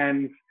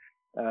 scans,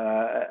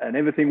 and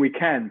everything we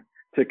can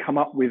to come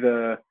up with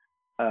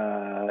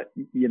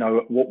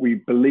what we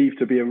believe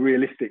to be a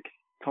realistic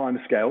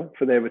timescale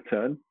for their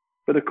return.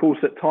 But of course,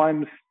 at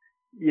times,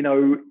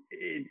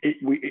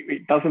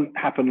 it doesn't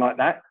happen like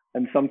that,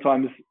 and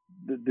sometimes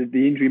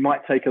the injury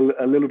might take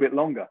a little bit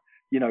longer.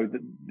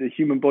 The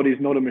human body is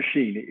not a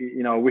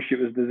machine. I wish it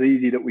was as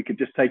easy that we could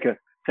just take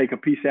a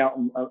piece out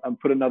and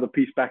put another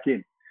piece back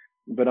in.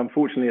 But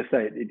unfortunately, I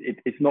say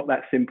it's not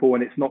that simple,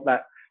 and it's not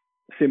that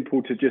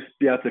simple to just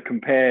be able to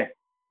compare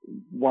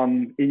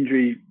one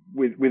injury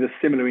with a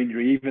similar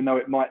injury, even though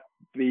it might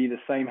be the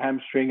same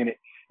hamstring and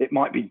it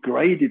might be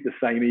graded the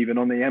same even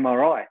on the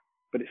MRI.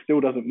 But it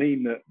still doesn't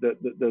mean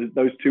that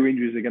those two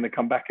injuries are going to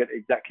come back at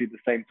exactly the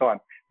same time.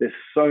 There's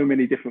so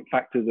many different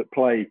factors at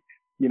play,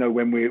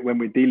 when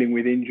we're dealing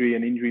with injury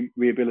and injury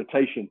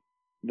rehabilitation,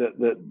 that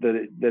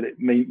it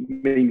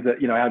means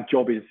that our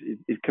job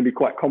can be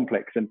quite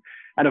complex.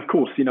 And of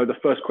course, the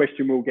first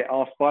question we'll get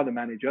asked by the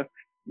manager,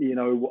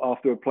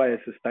 after a player is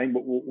sustained,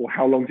 well,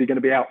 how long is he going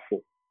to be out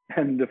for?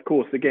 And of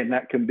course, again,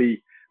 that can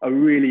be a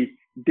really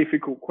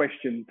difficult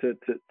question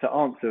to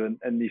answer,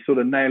 and you're sort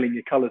of nailing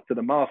your colours to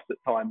the mast at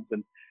times,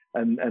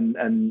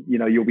 and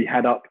you'll be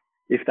had up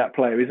if that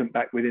player isn't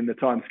back within the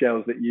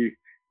timescales that you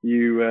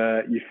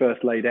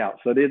first laid out.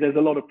 So there's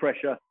a lot of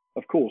pressure,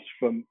 of course,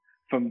 from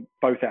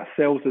both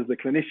ourselves as the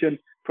clinician,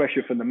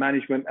 pressure from the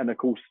management, and of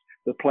course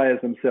the players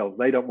themselves.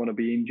 They don't want to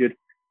be injured.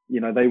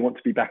 They want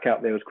to be back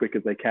out there as quick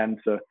as they can.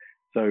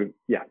 So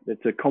yeah,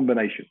 it's a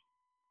combination.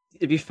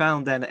 Have you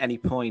found then at any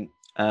point,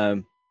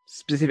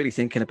 specifically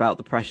thinking about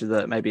the pressure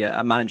that maybe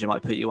a manager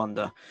might put you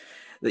under,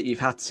 that you've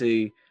had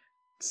to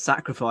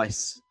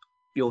sacrifice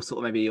your sort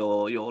of maybe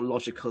your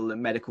logical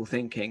and medical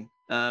thinking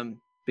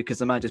because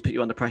the manager's put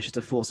you under pressure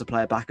to force a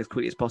player back as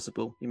quickly as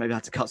possible? You maybe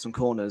had to cut some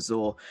corners,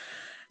 or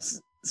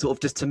sort of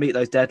just to meet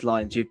those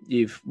deadlines.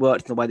 You've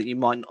worked in a way that you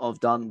might not have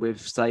done with,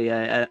 say,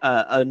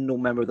 a normal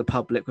member of the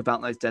public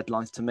without those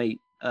deadlines to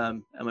meet,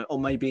 or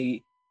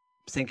maybe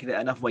thinking it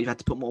enough where you've had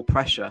to put more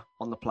pressure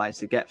on the players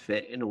to get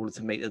fit in order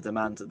to meet the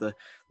demands that the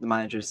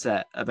manager has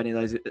set. Have any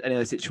of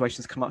those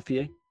situations come up for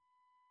you?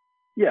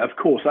 Yeah, of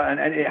course, and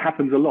it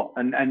happens a lot.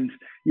 And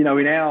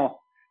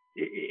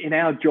in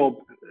our job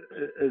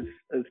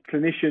as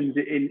clinicians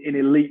in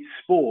elite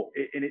sport,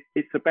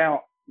 it's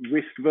about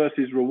risk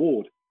versus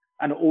reward,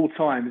 and at all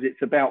times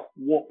it's about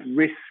what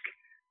risk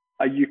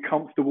are you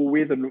comfortable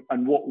with,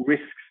 and what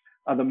risks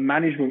are the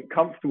management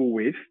comfortable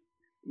with,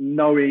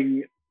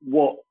 knowing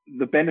what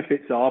the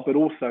benefits are, but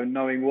also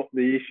knowing what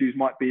the issues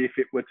might be if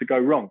it were to go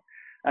wrong.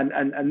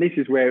 And this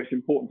is where it's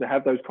important to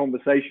have those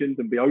conversations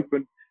and be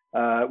open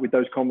with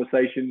those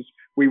conversations.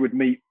 We would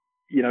meet,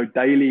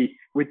 daily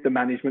with the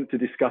management to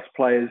discuss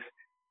players,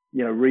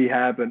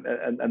 rehab and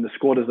the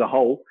squad as a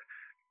whole,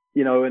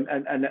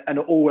 and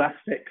all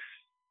aspects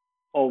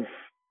of,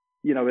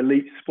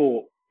 elite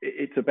sport.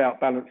 It's about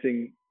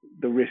balancing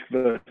the risk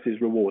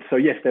versus reward. So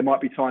yes, there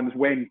might be times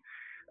when,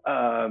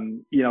 a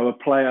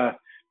player,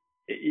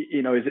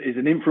 is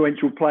an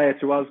influential player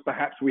to us.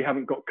 Perhaps we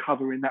haven't got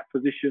cover in that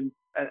position,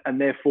 and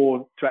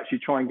therefore to actually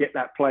try and get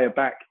that player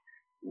back,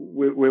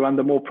 we're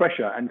under more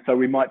pressure. And so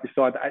we might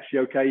decide that actually,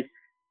 okay,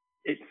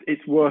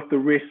 it's worth the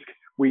risk.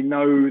 We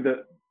know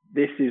that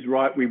this is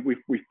right.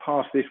 We've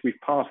passed this, we've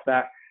passed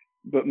that,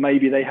 but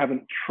maybe they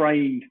haven't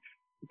trained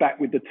back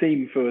with the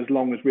team for as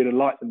long as we'd have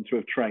liked them to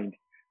have trained.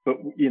 But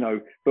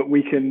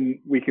we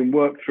can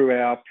work through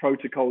our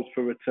protocols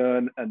for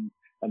return and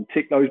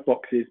tick those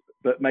boxes.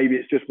 But maybe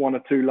it's just one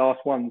or two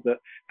last ones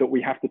that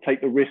we have to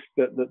take the risk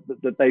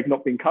that they've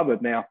not been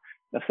covered. Now,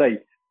 I say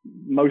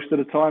most of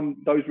the time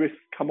those risks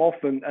come off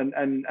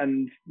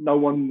and no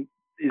one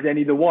is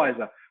any the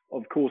wiser.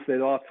 Of course,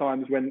 there are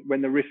times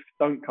when the risks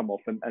don't come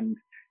off and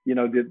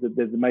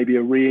there's maybe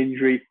a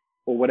re-injury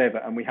or whatever,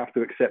 and we have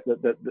to accept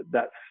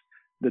that's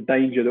the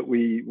danger that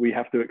we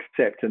have to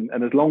accept. And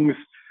as long as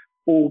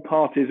all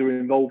parties are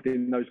involved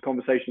in those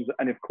conversations,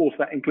 and of course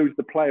that includes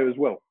the player as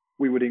well.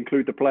 We would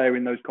include the player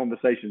in those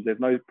conversations. There's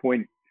no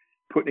point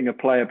putting a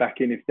player back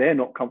in if they're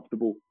not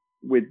comfortable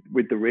with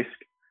the risk.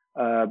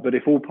 But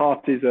if all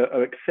parties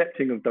are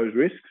accepting of those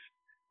risks,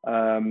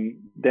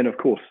 then of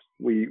course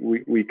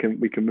we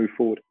can move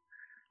forward.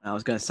 I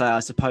was going to say,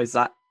 I suppose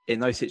that in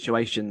those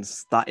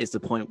situations, that is the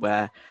point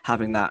where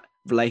having that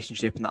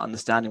relationship and that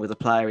understanding with the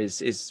player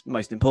is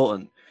most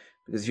important,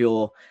 because if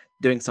you're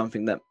doing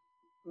something that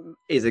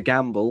is a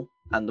gamble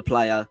and the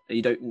player,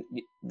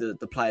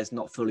 the player's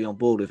not fully on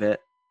board with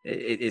it,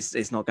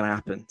 it's not going to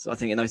happen. So I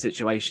think in those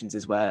situations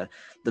is where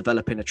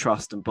developing a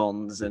trust and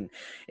bonds and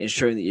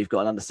ensuring that you've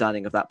got an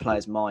understanding of that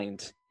player's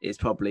mind is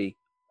probably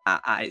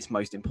at its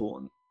most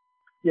important.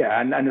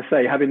 Yeah, and to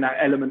say having that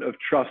element of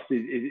trust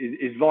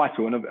is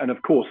vital. And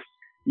of course,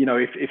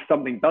 if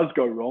something does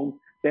go wrong,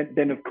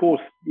 then of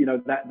course,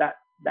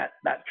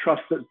 that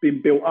trust that's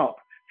been built up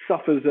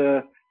suffers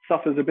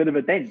a bit of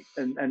a dent,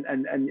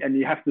 and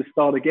you have to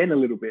start again a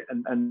little bit.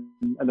 And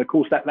of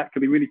course that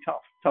can be really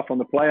tough on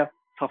the player,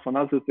 tough on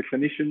us as the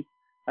clinicians,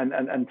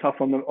 and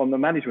tough on the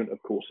management,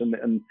 of course.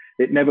 And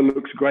it never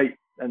looks great.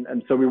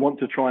 And so we want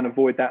to try and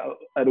avoid that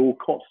at all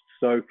costs.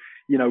 So,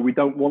 we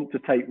don't want to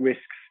take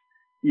risks,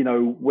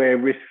 where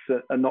risks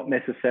are not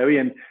necessary.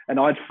 And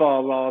I'd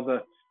far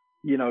rather,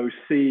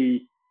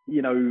 see,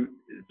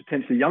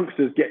 potentially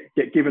youngsters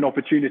get given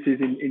opportunities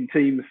in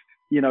teams,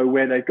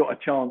 where they've got a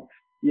chance,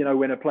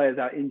 when a player's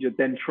out injured,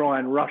 then try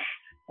and rush,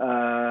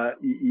 a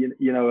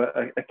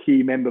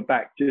key member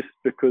back just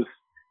because,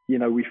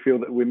 we feel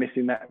that we're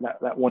missing that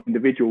one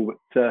individual.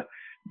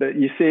 But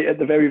you see it at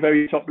the very,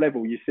 very top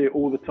level. You see it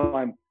all the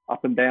time,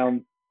 up and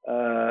down.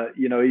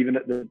 Even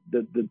at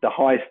the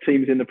highest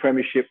teams in the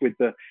Premiership, with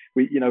the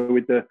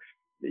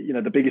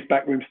biggest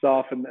backroom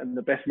staff and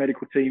the best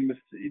medical teams.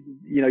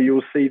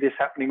 You'll see this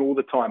happening all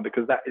the time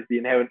because that is the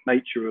inherent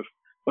nature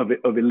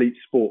of elite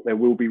sport. There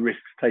will be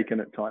risks taken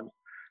at times.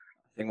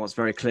 I think what's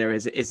very clear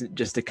is it isn't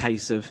just a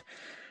case of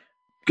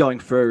going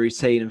through a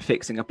routine and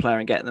fixing a player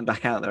and getting them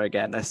back out there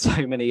again. There's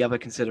so many other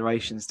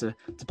considerations to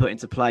put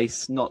into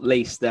place, not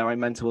least their own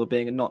mental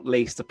well-being, and not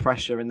least the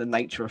pressure and the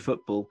nature of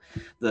football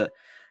that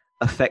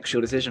affects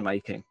your decision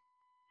making.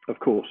 Of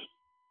course.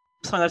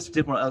 Something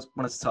else I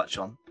wanted to touch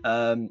on.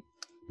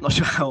 Not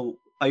sure how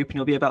open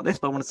you'll be about this,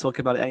 but I want to talk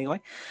about it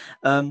anyway.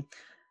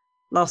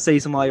 Last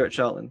season, while you're at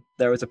Charlton,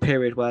 there was a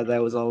period where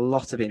there was a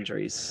lot of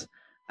injuries,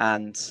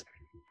 and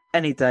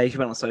any day if you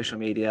went on social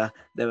media,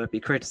 there would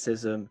be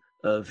criticism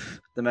of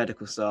the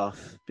medical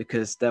staff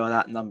because there were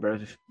that number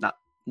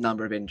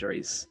of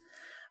injuries.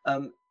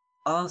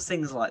 Are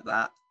things like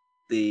that,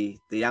 the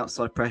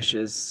outside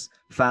pressures,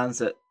 fans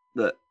that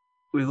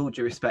with all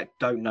due respect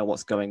don't know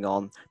what's going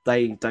on,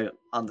 they don't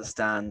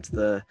understand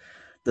they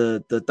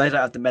don't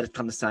have the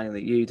medical understanding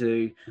that you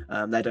do,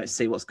 they don't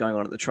see what's going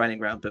on at the training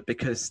ground, but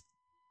because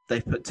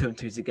they've put two and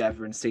two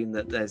together and seen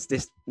that there's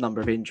this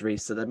number of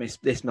injuries, so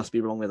this must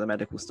be wrong with the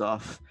medical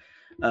staff.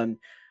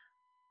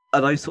 Are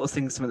those sort of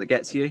things something that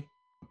gets you?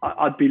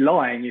 I'd be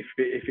lying if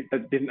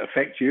it didn't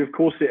affect you. Of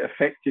course, it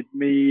affected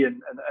me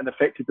and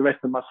affected the rest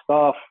of my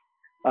staff.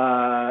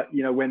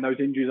 When those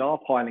injuries are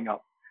piling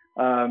up.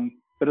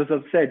 But as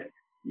I've said,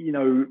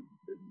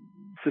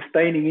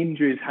 sustaining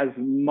injuries has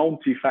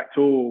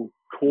multifactorial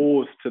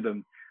cause to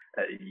them.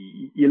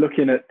 You're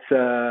looking at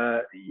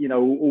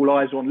all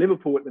eyes on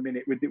Liverpool at the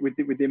minute with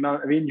the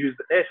amount of injuries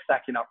that they're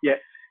stacking up.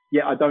 Yet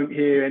I don't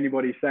hear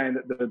anybody saying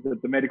that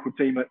the medical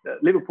team at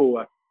Liverpool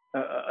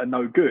are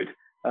no good.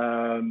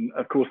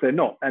 Of course they're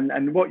not.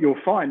 And what you'll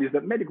find is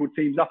that medical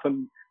teams up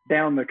and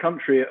down the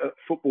country at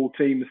football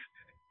teams,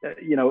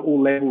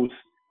 all levels,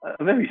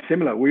 are very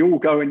similar. We all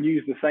go and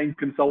use the same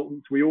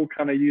consultants. We all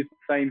kind of use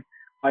the same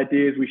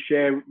ideas. We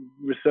share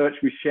research.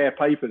 We share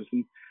papers.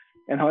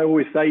 And I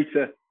always say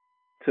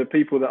to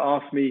people that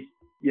ask me,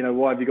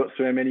 why have you got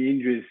so many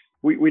injuries?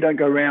 We don't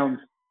go around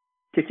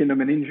kicking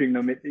them and injuring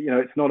them.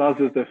 It's not us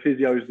as the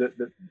physios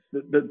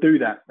that do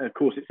that. And of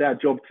course, it's our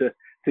job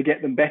to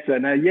get them better.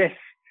 Now, yes,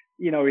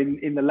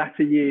 in the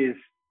latter years,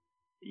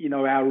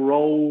 our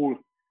role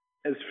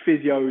as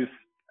physios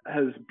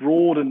has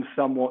broadened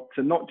somewhat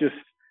to not just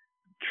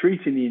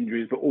treating the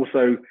injuries, but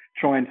also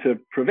trying to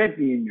prevent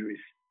the injuries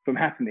from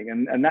happening.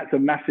 And that's a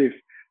massive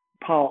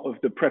part of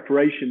the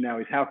preparation now,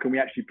 is how can we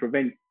actually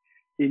prevent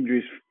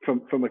injuries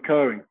from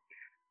occurring.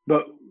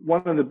 But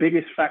one of the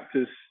biggest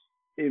factors,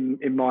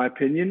 in my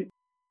opinion,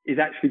 is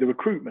actually the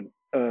recruitment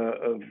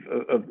of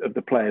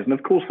the players. And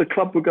of course, the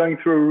club were going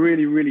through a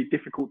really, really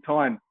difficult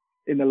time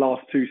in the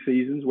last two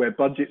seasons where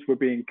budgets were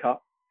being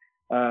cut.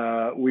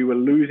 We were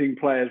losing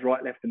players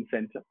right, left and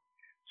centre.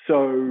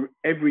 So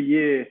every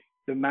year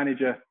the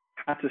manager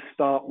had to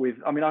start with,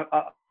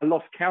 I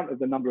lost count of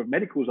the number of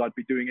medicals I'd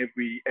be doing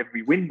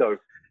every window.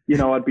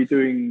 I'd be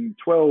doing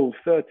 12,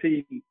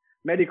 13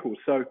 medicals.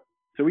 So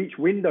each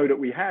window that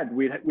we had,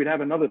 we'd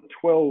have another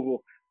 12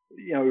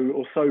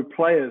 or so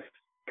players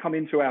come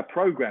into our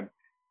program.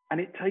 And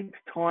it takes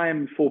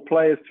time for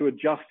players to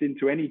adjust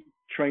into any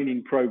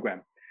training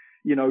program.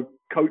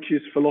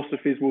 Coaches'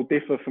 philosophies will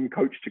differ from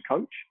coach to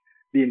coach.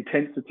 The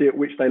intensity at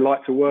which they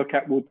like to work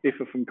at will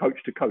differ from coach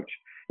to coach.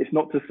 It's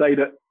not to say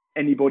that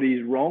anybody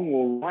is wrong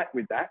or right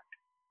with that,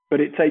 but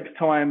it takes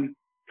time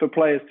for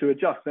players to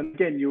adjust. And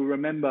again, you'll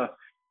remember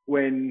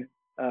when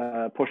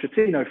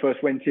Pochettino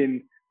first went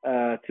in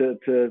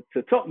to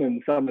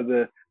Tottenham, some of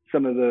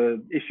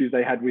the issues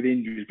they had with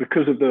injuries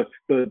because of the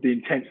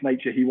intense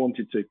nature he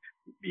wanted to.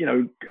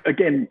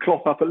 Again,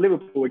 Klopp up at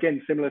Liverpool,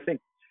 again, similar thing.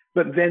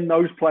 But then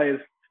those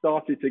players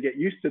started to get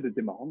used to the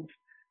demands.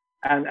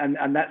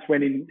 And that's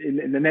when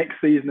in the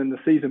next season and the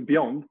season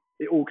beyond,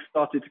 it all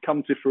started to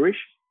come to fruition.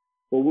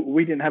 Well,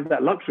 we didn't have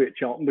that luxury at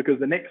Charlton because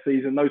the next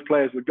season those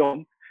players were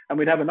gone and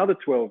we'd have another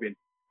 12 in.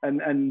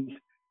 And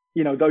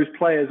those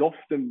players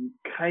often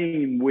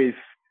came with,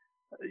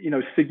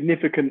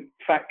 significant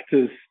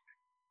factors,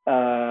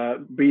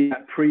 be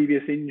that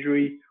previous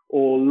injury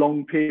or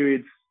long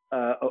periods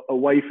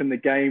away from the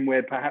game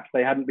where perhaps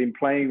they hadn't been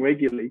playing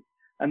regularly.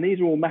 And these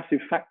are all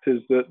massive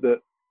factors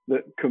that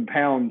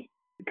compounded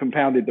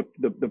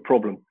the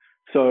problem.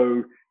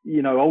 So,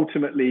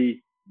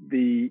 ultimately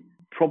the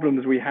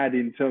problems we had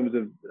in terms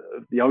of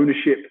the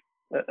ownership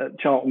at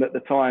Charlton at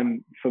the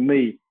time, for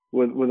me,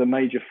 were the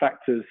major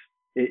factors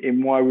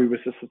in why we were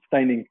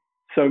sustaining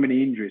so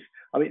many injuries.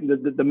 I mean,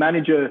 the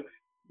manager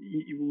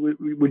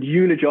would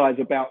eulogize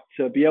about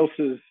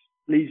Bielsa's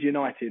Leeds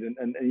United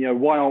and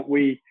why aren't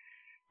we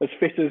as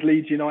fit as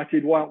Leeds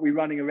United? Why aren't we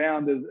running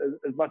around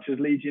as much as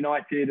Leeds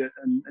United?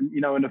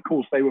 And of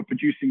course they were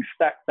producing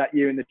stats that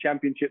year in the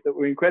Championship that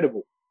were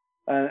incredible.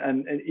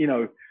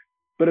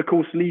 But of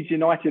course Leeds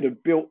United are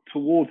built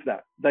towards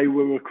that. They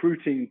were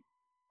recruiting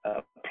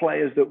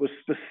players that were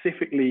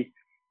specifically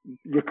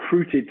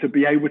recruited to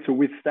be able to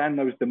withstand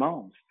those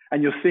demands.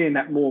 And you're seeing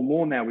that more and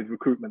more now with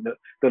recruitment,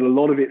 that a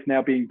lot of it's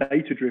now being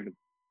data driven,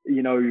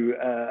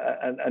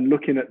 and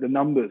looking at the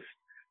numbers.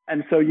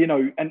 And so,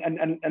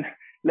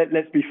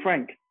 let's be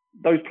frank,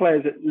 those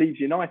players at Leeds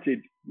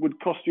United would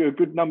cost you a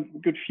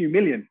good few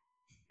million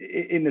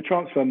in the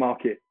transfer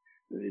market.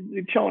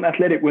 Charlton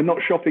Athletic were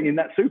not shopping in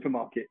that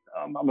supermarket,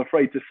 I'm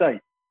afraid to say.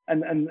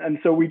 And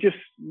so we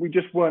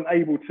just weren't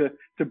able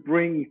to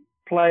bring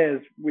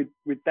players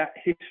with that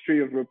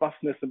history of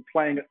robustness and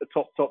playing at the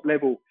top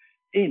level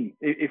in.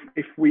 If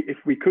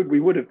we could, we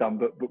would have done,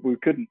 but we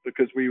couldn't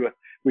because we were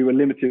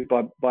limited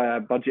by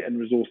our budget and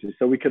resources.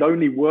 So we could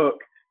only work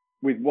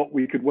with what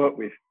we could work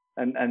with.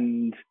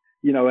 And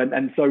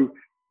so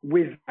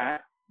with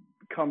that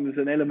comes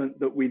an element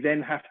that we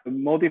then have to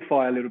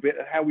modify a little bit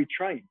of how we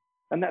train.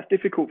 And that's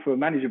difficult for a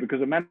manager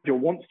because a manager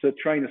wants to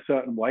train a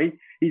certain way.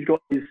 He's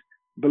got his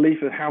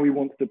belief of how he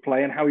wants to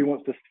play and how he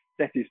wants to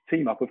set his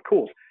team up, of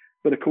course.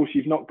 But of course,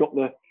 you've not got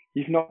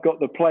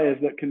the players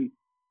that can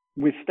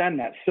withstand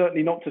that.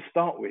 Certainly not to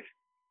start with,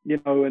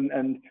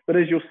 But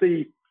as you'll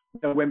see,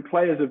 when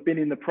players have been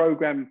in the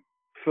program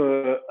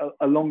for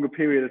a longer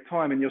period of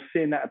time, and you're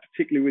seeing that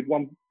particularly with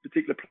one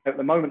particular player at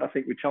the moment, I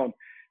think with Charlton,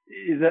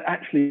 is that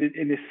actually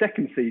in this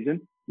second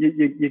season,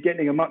 you're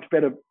getting a much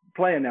better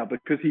player now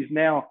because he's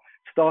now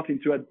starting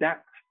to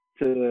adapt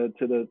to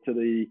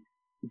the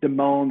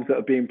demands that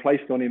are being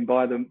placed on him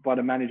by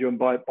the manager and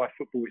by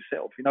football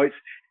itself.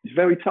 It's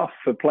very tough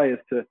for players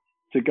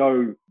to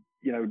go,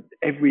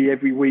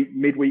 every week,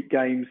 midweek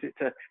games.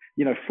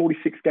 It's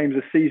 46 games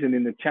a season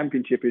in the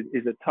Championship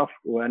is a tough,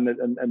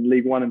 and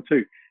League One and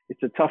Two.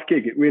 It's a tough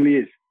gig. It really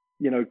is.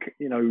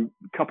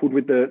 Coupled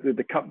with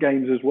the cup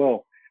games as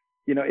well.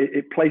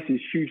 It places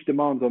huge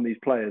demands on these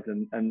players.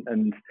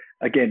 And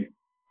again,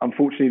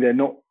 unfortunately, they're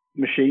not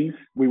machines.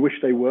 We wish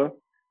they were.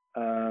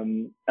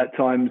 At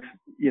times,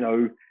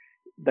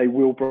 they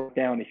will break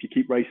down if you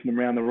keep racing them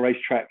around the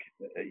racetrack.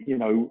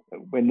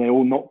 When they're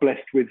all not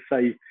blessed with,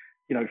 say,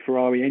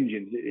 Ferrari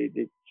engines,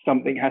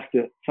 something has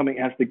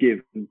to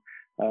give.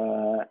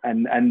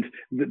 And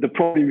the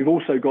problem we've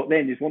also got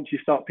then is once you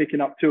start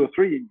picking up 2 or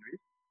 3 injuries,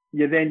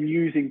 you're then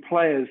using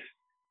players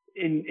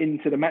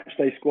into the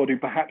matchday squad who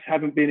perhaps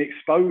haven't been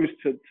exposed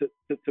to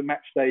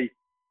matchday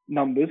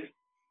numbers.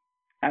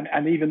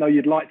 And even though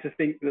you'd like to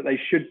think that they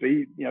should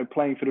be,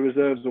 playing for the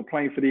reserves or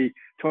playing for the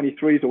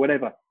 23s or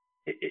whatever,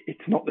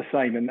 it's not the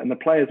same. And the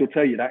players will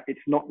tell you that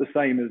it's not the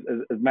same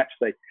as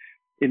matchday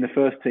in the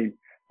first team.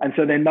 And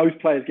so then those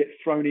players get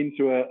thrown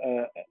into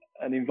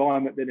an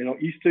environment that they're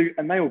not used to,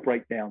 and they all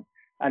break down.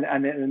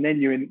 And then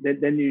you're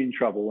in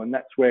trouble, and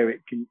that's where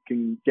it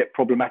can get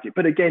problematic.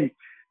 But again,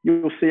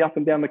 you'll see up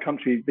and down the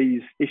country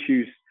these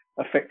issues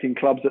affecting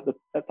clubs at the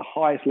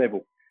highest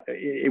level.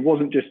 It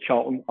wasn't just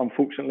Charlton,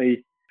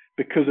 unfortunately,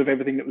 because of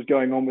everything that was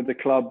going on with the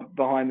club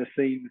behind the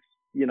scenes.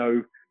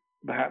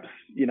 Perhaps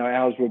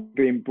ours were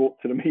being brought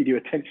to the media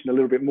attention a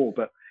little bit more.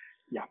 But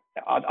yeah,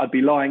 I'd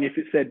be lying if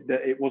it said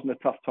that it wasn't a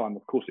tough time.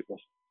 Of course it was.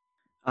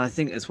 I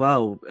think as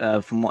well,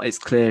 from what is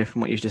clear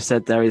from what you just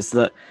said there, is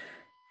that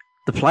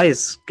the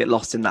players get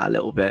lost in that a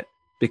little bit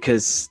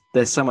because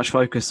there's so much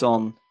focus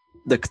on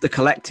the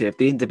collective.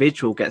 The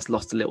individual gets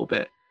lost a little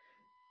bit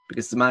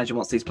because the manager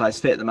wants these players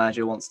fit. The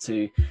manager wants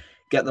to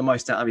get the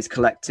most out of his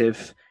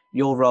collective.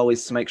 Your role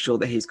is to make sure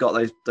that he's got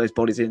those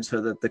bodies in for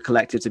the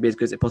collective to be as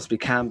good as it possibly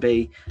can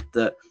be,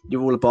 that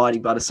you're all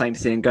abiding by the same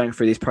thing, going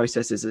through these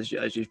processes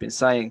as you've been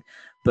saying.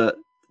 But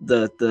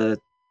the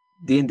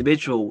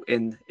individual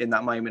in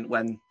that moment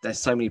when there's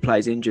so many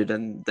players injured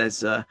and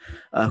there's a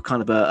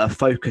kind of a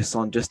focus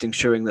on just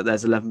ensuring that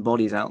there's 11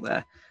 bodies out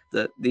there,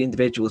 that the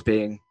individual is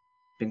being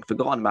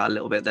forgotten about a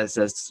little bit.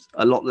 There's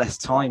a lot less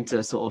time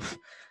to sort of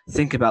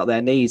think about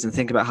their needs and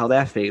think about how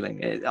they're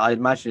feeling. I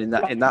imagine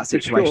in that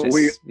situation,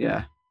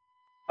 sure.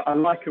 I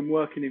liken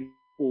working in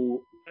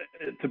football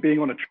to being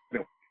on a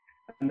treadmill,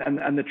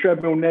 and the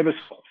treadmill never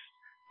stops.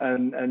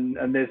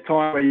 And there's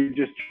time where you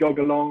just jog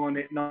along on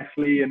it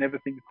nicely and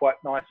everything's quite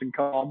nice and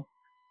calm.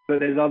 But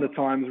there's other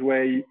times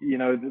where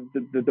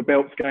the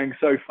belt's going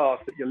so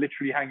fast that you're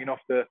literally hanging off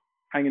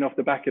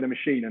the back of the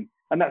machine.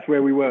 And that's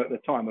where we were at the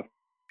time.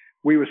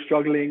 We were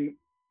struggling.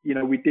 We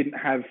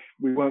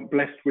weren't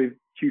blessed with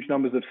huge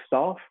numbers of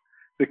staff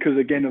because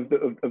again of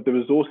the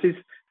resources.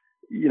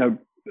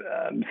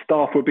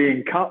 staff were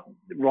being cut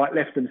right,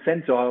 left, and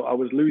centre. I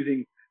was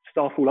losing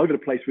staff all over the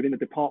place within the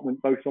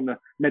department, both on the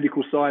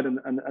medical side and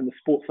the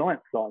sports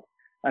science side.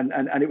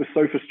 And it was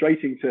so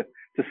frustrating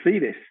to see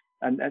this.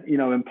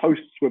 And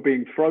posts were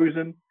being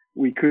frozen.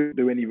 We couldn't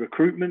do any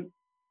recruitment.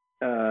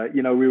 We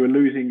were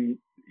losing,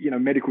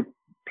 medical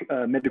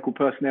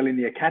personnel in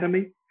the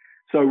academy.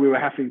 So we were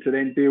having to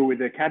then deal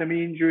with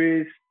academy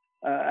injuries.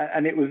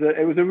 And it was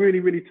a really,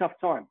 really tough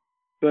time.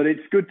 But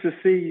it's good to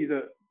see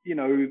that,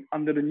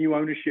 under the new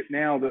ownership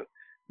now that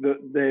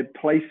they're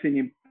placing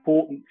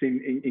importance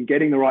in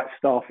getting the right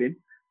staff in,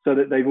 so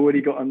that they've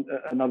already got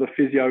another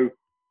physio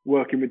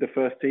working with the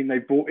first team. They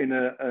brought in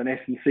an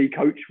S&C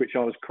coach, which I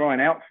was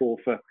crying out for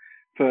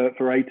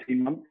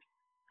 18 months.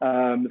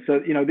 So,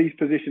 these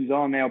positions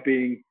are now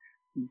being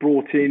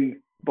brought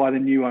in by the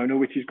new owner,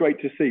 which is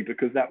great to see,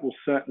 because that will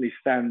certainly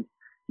stand,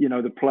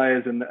 the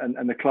players and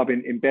the club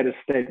in better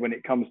stead when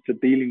it comes to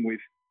dealing with,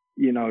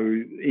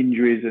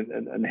 injuries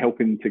and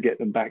helping to get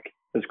them back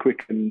as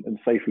quick and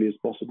safely as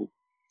possible.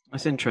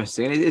 That's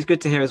interesting. It's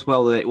good to hear as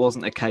well that it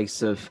wasn't a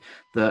case of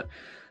that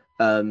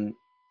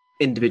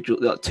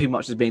individual, too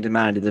much is being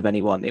demanded of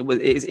anyone.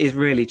 It's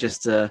really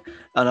just an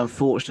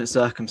unfortunate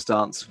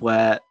circumstance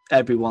where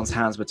everyone's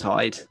hands were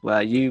tied,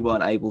 where you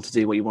weren't able to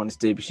do what you wanted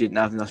to do because you didn't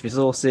have enough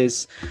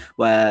resources,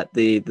 where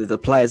the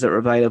players that were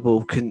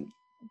available couldn't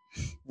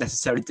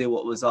necessarily do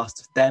what was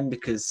asked of them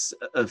because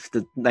of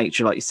the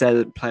nature, like you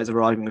said, players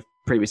arriving with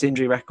previous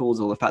injury records,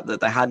 or the fact that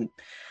they hadn't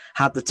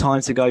had the time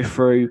to go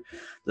through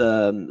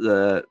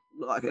the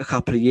like a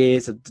couple of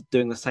years of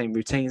doing the same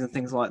routines and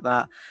things like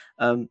that.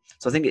 So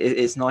I think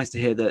it's nice to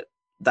hear that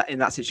in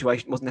that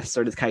situation it wasn't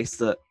necessarily the case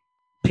that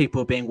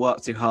people were being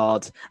worked too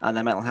hard and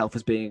their mental health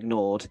was being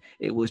ignored.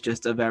 It was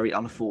just a very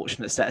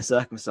unfortunate set of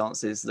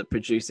circumstances that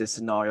produced this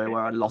scenario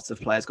where a lot of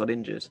players got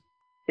injured.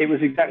 It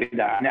was exactly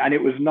that, and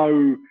it was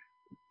no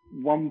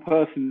one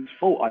person's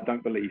fault. I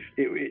don't believe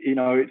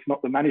it's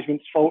not the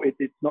management's fault.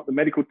 It's not the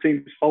medical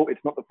team's fault.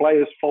 It's not the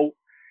players' fault.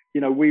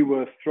 We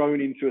were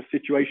thrown into a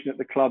situation at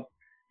the club,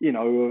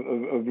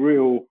 of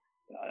real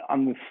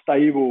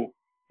unstable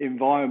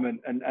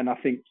environment. And I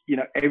think,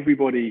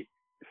 everybody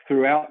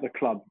throughout the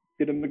club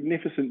did a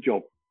magnificent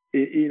job,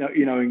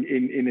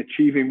 in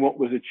achieving what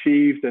was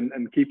achieved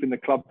and keeping the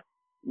club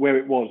where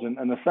it was.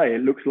 And I say,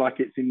 it looks like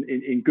it's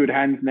in good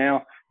hands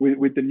now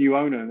with the new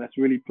owner. And that's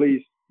really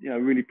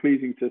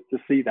pleasing to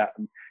see that.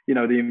 And,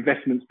 the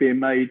investments being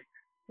made.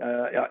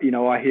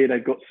 I hear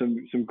they've got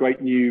some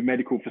great new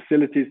medical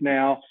facilities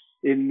now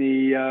in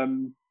the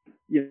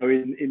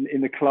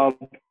in the club.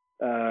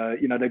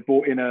 They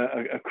brought in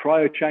a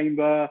cryo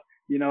chamber.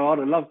 I'd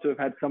have loved to have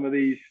had some of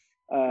these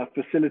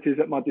facilities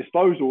at my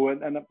disposal,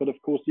 but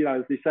of course,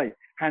 as they say,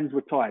 hands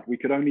were tied. We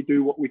could only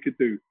do what we could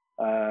do,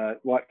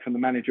 right from the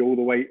manager all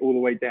the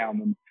way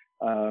down.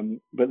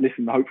 But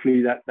listen,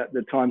 hopefully that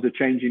the times are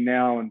changing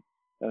now,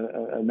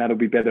 and that'll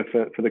be better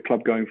for the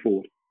club going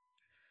forward.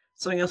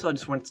 Something else I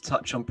just wanted to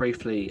touch on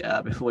briefly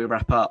before we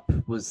wrap up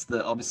was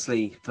that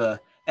obviously for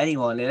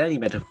anyone in any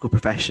medical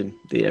profession,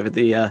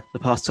 the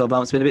past 12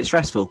 months have been a bit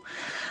stressful.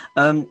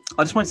 I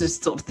just wanted to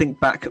sort of think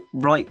back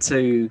right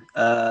to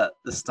the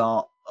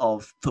start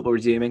of football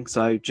resuming,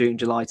 so June,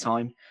 July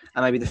time,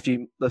 and maybe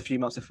the few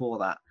months before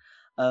that.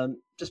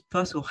 Just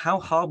first of all, how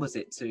hard was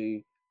it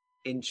to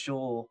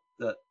ensure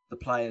that the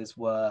players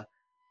were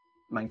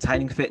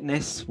maintaining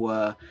fitness,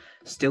 were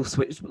still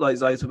switched, like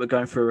those that were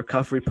going through a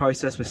recovery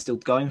process were still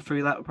going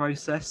through that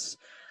process?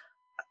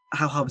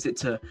 How hard was it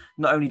to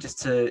not only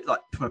just to,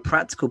 like, from a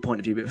practical point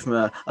of view, but from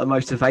a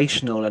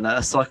motivational and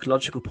a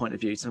psychological point of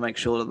view, to make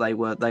sure that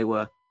they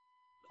were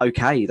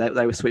okay,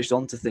 they were switched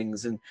on to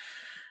things? And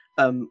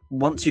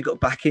once you got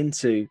back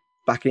into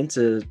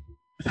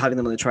having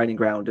them on the training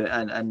ground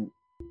and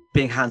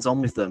being hands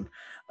on with them,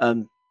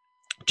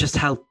 just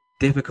how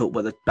difficult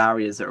were the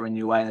barriers that were in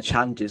your way and the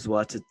challenges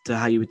were to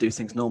how you would do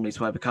things normally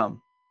to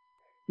overcome?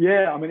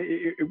 Yeah, I mean,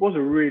 it was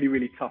a really,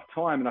 really tough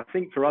time. And I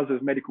think for us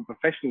as medical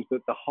professionals,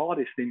 that the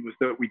hardest thing was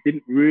that we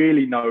didn't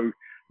really know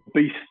the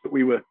beast that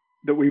we were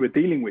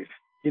dealing with.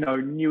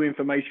 New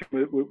information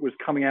was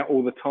coming out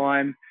all the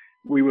time.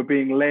 We were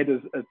being led as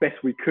best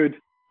we could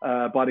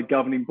by the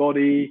governing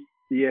body,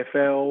 the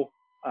EFL,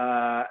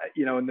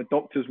 and the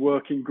doctors'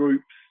 working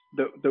groups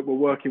that were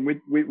working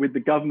with the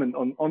government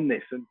on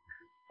this.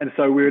 And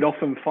so we would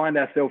often find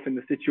ourselves in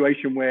the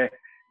situation where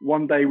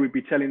one day we'd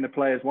be telling the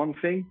players one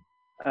thing,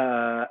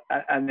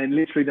 and then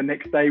literally the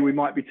next day we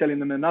might be telling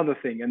them another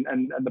thing.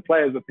 And the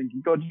players are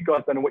thinking, God, you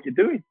guys don't know what you're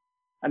doing.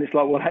 And it's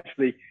like, well,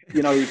 actually,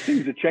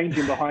 things are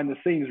changing behind the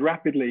scenes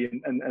rapidly.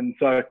 And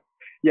so,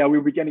 yeah, we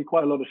were getting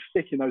quite a lot of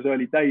stick in those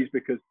early days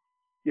because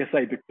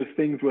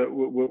things were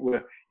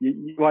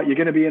right, you're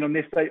going to be in on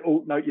this day.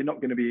 Oh, no, you're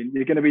not going to be in.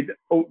 You're going to be,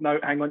 oh, no,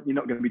 hang on, you're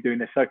not going to be doing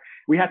this. So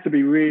we had to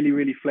be really,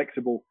 really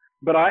flexible.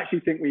 But I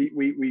actually think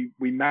we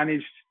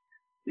managed,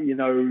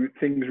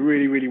 things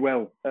really, really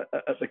well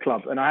at the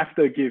club. And I have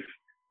to give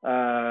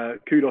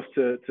kudos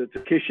to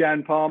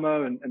Kishan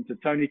Palmer and to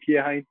Tony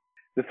Keohane.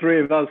 The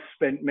three of us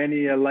spent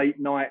many a late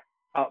night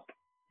up,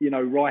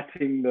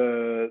 writing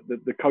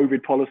the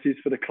COVID policies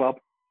for the club,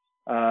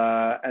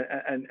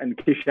 and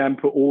Kishan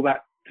put all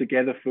that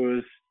together for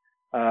us.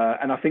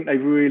 And I think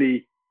they've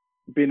really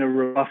been a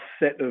robust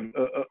set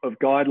of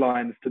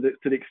guidelines to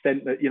the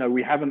extent that,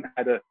 we haven't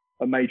had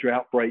a major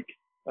outbreak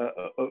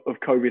of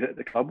COVID at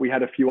the club. We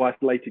had a few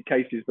isolated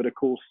cases, but of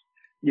course,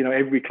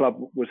 every club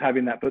was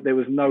having that, but there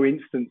was no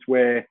instance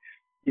where,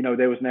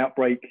 there was an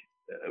outbreak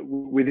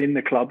within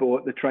the club or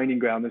at the training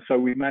ground. And so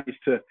we managed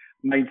to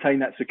maintain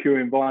that secure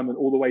environment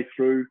all the way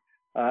through.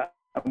 And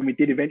when we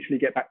did eventually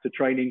get back to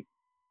training,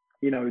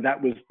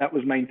 that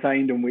was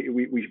maintained, and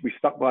we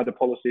stuck by the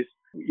policies,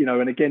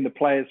 and again, the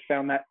players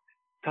found that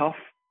tough,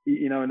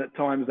 and at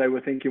times they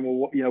were thinking,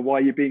 well, why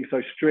are you being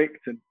so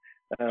strict? And,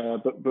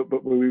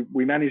 but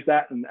we managed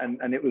that.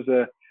 And it was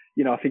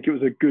I think it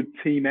was a good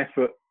team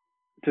effort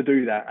to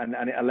do that.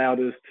 And it allowed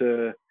us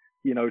to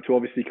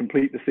obviously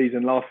complete the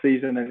season last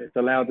season. And it's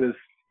allowed us,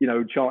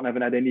 Charlton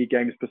haven't had any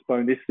games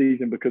postponed this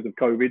season because of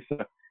COVID. So,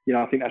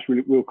 I think that's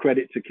really real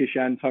credit to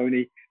Kishan,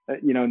 Tony,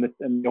 and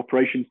the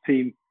operations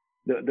team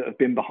that have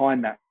been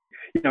behind that.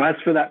 As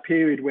for that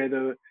period where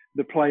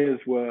the players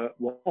were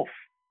off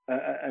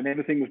and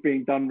everything was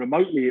being done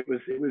remotely, it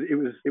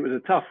was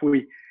a tough.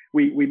 We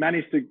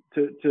managed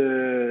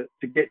to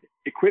get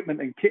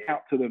equipment and kit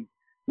out to them,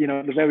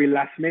 at the very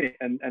last minute.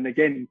 And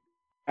again,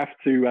 have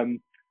to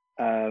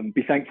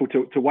be thankful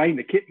to Wayne,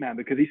 the kit man,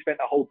 because he spent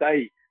the whole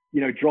day,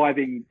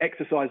 driving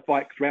exercise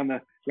bikes around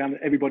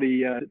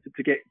everybody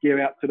to get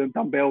gear out to them,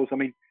 dumbbells. I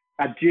mean,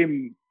 our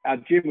gym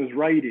was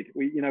raided.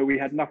 We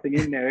had nothing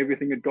in there.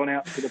 Everything had gone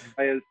out to the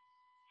players.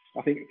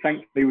 I think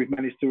thankfully we've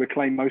managed to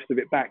reclaim most of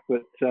it back,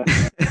 but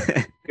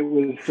it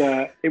was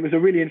a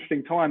really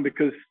interesting time,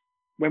 because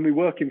when we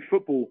work in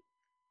football,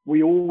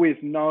 we always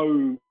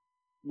know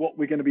what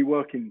we're going to be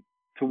working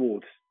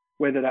towards,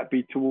 whether that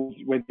be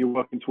whether you're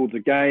working towards a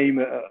game,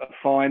 a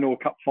final, a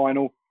cup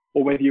final,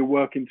 or whether you're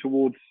working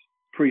towards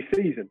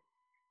pre-season.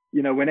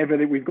 Whenever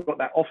we've got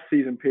that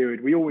off-season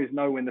period, we always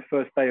know when the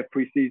first day of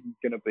pre-season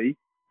is going to be,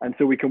 and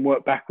so we can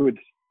work backwards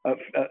at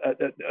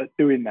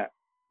doing that.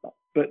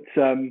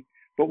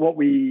 But what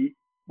we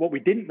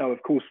didn't know,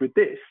 of course, with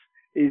this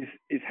is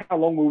how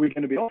long were we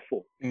going to be off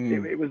for?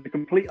 It was a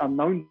complete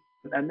unknown,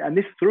 and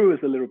this threw us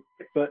a little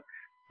bit.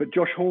 But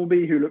Josh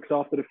Hornby, who looks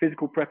after the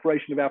physical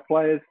preparation of our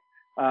players,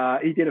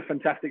 he did a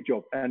fantastic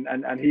job,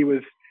 and he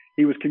was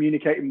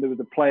communicating with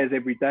the players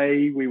every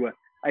day. We were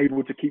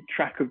able to keep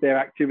track of their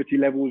activity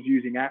levels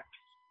using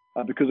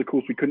apps, because of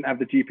course we couldn't have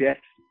the GPS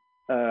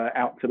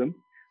out to them,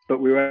 but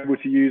we were able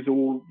to use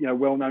all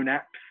well-known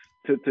apps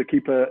to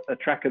keep a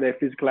track of their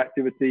physical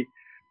activity.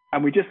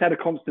 And we just had a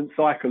constant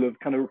cycle of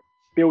kind of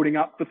building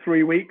up for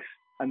 3 weeks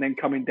and then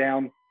coming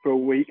down for a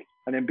week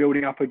and then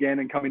building up again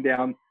and coming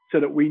down, so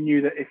that we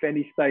knew that if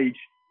any stage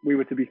we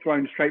were to be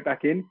thrown straight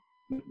back in,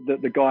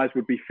 that the guys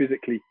would be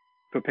physically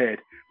prepared.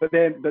 But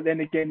then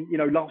again,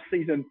 last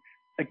season,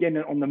 again,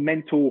 on the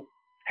mental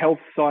health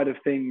side of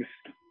things,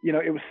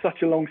 it was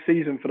such a long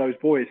season for those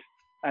boys.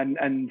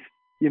 And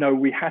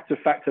we had to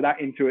factor that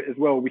into it as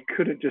well. We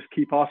couldn't just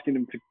keep asking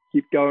them to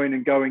keep going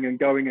and going and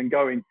going and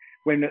going,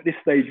 when at this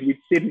stage we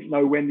didn't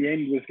know when the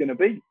end was going to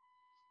be,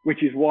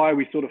 which is why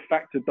we sort of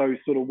factored those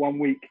sort of 1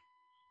 week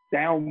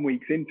down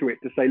weeks into it,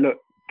 to say, look,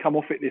 come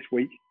off it this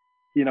week,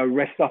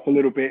 rest up a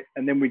little bit,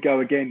 and then we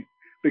go again,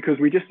 because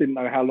we just didn't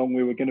know how long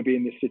we were going to be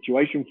in this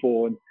situation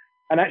for.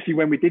 And actually,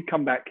 when we did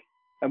come back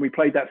and we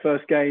played that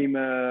first game,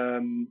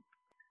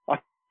 I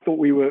thought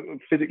we were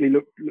physically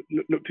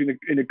looked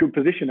in a good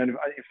position. And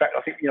in fact,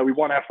 I think, we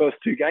won our first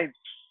 2 games,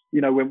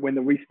 when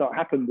the restart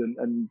happened,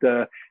 and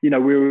we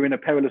were in a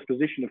perilous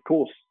position, of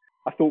course.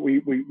 I thought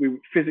we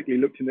physically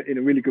looked in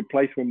a really good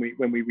place when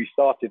we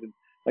restarted. And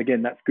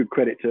again, that's good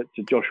credit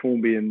to Josh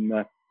Hornby and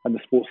the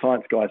sports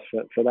science guys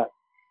for that.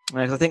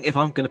 I think if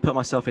I'm going to put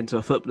myself into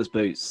a footballer's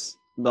boots,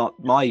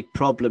 my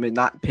problem in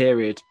that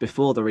period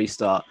before the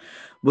restart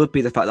would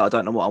be the fact that I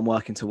don't know what I'm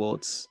working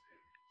towards.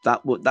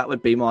 That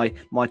would be my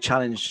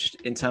challenge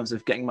in terms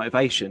of getting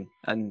motivation,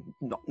 and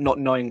not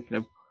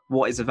knowing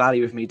what is the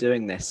value of me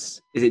doing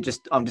this. Is it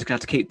just I'm just going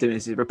to have to keep doing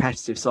this, a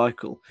repetitive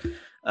cycle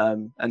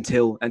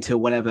until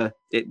whenever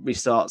it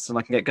restarts and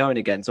I can get going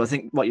again. So I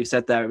think what you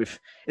said there,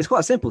 it's quite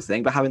a simple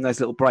thing, but having those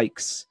little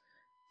breaks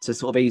to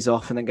sort of ease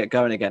off and then get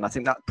going again, I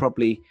think that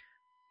probably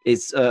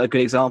is a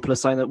good example of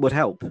something that would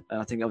help.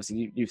 And I think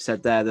obviously you've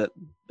said there that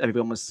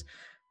everyone was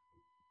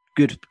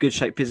good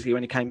shape physically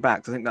when he came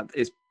back. So I think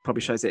that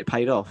probably shows that it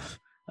paid off,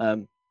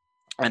 and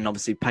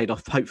obviously paid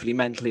off hopefully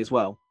mentally as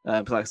well.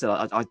 But like I said,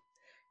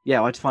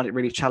 I'd find it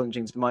really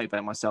challenging to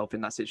motivate myself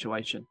in that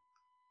situation.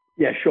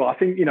 Yeah, sure. I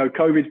think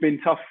COVID's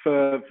been tough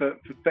for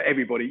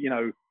everybody.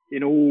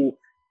 In all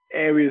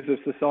areas of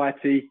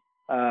society.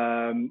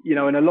 And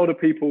a lot of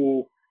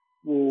people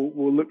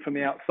will look from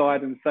the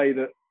outside and say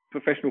that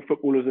professional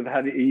footballers have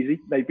had it easy.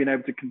 They've been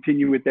able to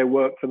continue with their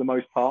work for the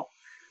most part,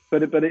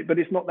 but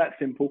it's not that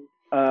simple.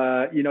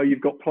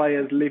 You've got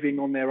players living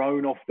on their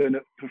own often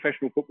at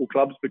professional football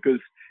clubs because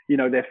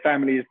their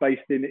family is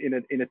based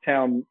in a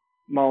town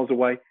miles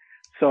away.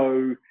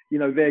 So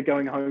they're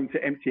going home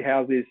to empty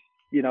houses,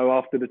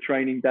 after the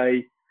training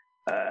day.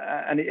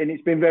 And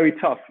it's been very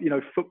tough.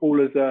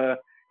 Footballers are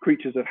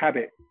creatures of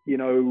habit.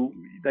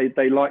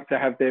 They like to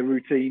have their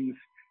routines,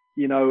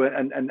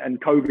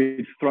 and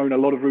COVID's thrown a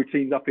lot of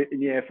routines up in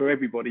the air for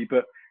everybody.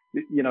 But,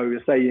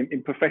 say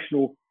in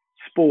professional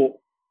sport,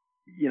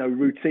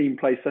 routine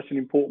plays such an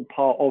important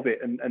part of it.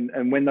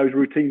 And when those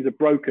routines are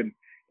broken,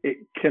 it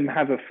can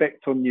have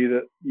effect on you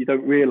that you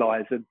don't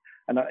realize. And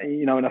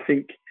I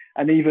think,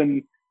 and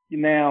even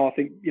now, I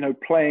think,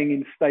 playing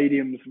in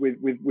stadiums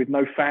with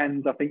no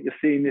fans, I think you're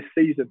seeing this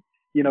season,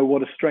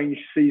 what a strange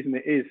season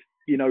it is,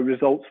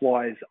 results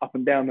wise up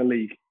and down the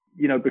league,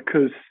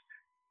 because,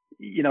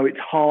 it's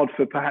hard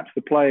for perhaps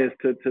the players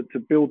to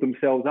build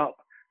themselves up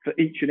for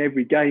each and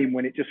every game,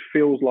 when it just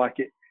feels like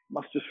it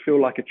must just feel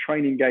like a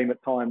training game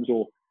at times,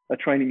 or a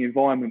training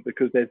environment,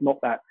 because there's not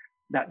that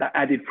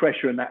added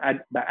pressure and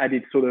that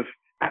added sort of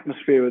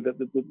atmosphere that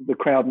the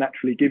crowd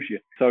naturally gives you.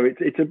 So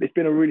it's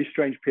been a really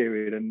strange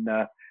period, and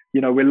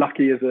we're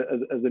lucky as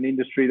an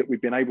industry that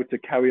we've been able to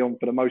carry on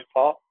for the most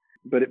part.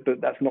 But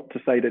that's not to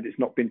say that it's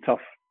not been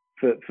tough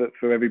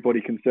for everybody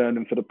concerned,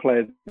 and for the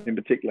players in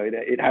particular.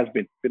 It has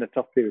been a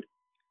tough period.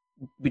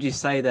 Would you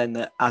say then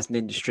that as an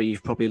industry,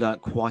 you've probably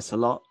learned quite a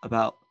lot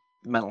about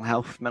mental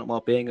health, mental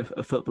well-being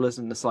of footballers,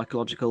 and the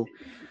psychological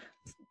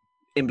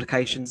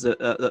implications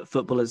that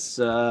footballers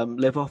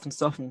live off and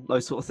stuff, and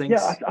those sort of things?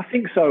 Yeah, I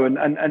think so, and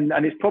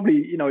it's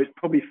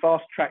probably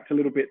fast-tracked a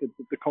little bit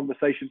the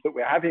conversations that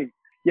we're having.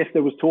 Yes,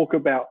 there was talk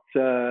about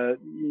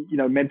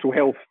mental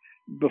health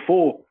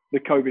before the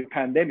COVID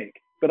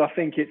pandemic, but I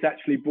think it's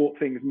actually brought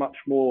things much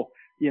more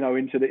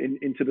into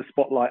the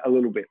spotlight a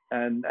little bit,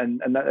 and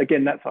that,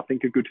 again, that's, I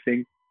think, a good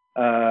thing.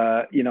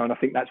 And I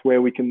think that's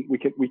where we can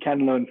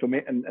learn from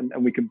it, and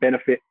we can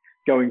benefit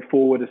going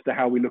forward as to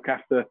how we look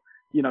after, as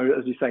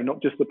you say,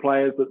 not just the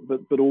players,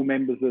 but all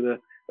members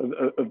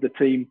of the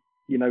team,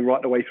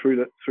 right the way through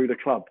the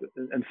club,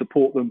 and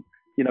support them,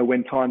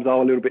 when times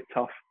are a little bit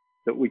tough,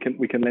 that we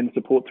can lend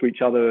support to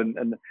each other. And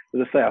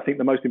as I say, I think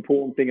the most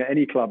important thing at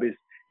any club is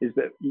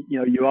that,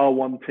 you are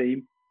one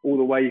team, all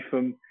the way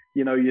from,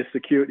 your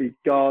security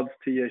guards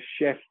to your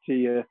chef, to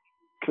your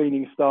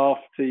cleaning staff,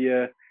 to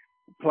your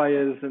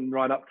players, and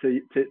right up to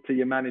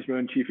your management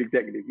and chief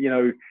executive.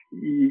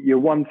 You're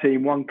one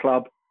team, one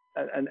club,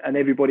 and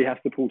everybody has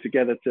to pull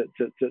together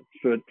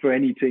for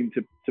any team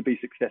to be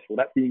successful.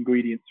 That's the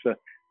ingredients for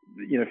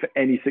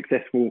any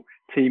successful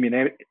team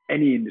in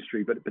any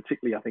industry, but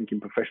particularly, I think, in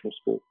professional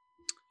sport.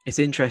 It's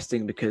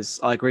interesting because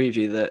I agree with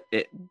you that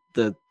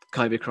the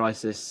COVID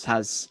crisis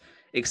has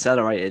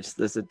accelerated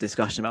there's a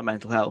discussion about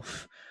mental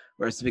health.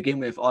 Whereas to begin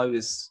with, I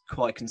was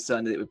quite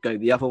concerned that it would go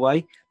the other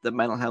way, that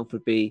mental health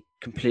would be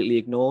completely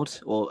ignored,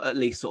 or at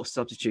least sort of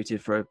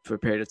substituted for a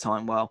period of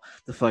time, while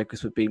the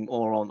focus would be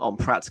more on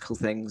practical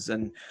things,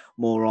 and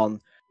more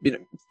on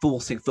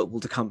forcing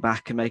football to come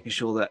back, and making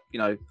sure that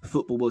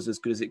football was as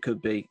good as it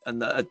could be, and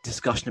that a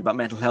discussion about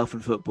mental health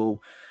and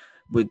football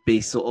would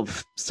be sort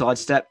of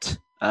sidestepped.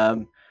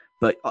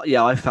 But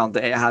yeah, I found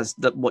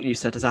that what you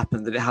said has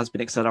happened, that it has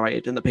been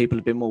accelerated, and that people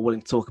have been more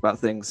willing to talk about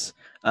things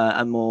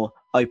and more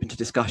open to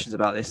discussions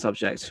about this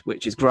subject,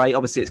 which is great.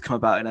 Obviously, it's come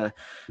about in a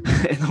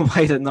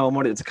way that no one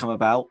wanted it to come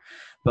about.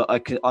 But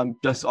I'm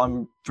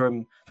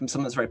from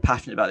someone that's very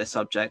passionate about this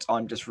subject.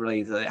 I'm just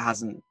relieved that it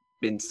hasn't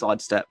been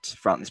sidestepped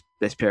throughout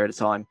this period of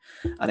time,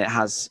 and it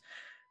has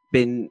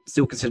been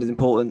still considered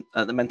important.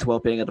 The mental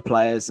well-being of the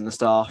players and the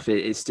staff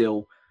is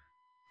still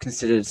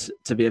considered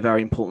to be a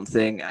very important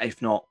thing,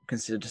 if not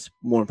considered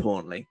more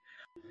importantly.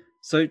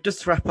 So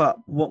just to wrap up,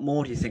 what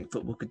more do you think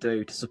football could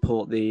do to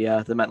support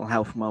the mental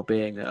health and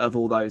well-being of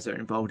all those that are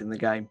involved in the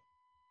game?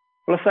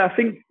 Well, I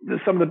think that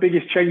some of the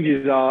biggest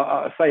changes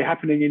are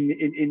happening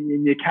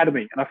in the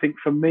academy. And I think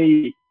for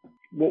me,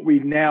 what we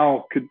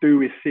now could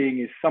do is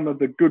seeing some of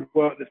the good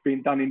work that's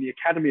been done in the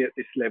academy at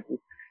this level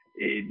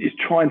is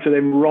trying to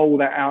then roll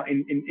that out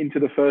into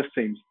the first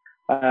teams.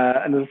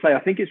 And as I say, I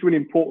think it's really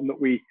important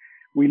that we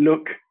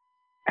look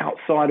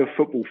outside of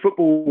football.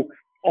 Football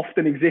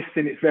often exists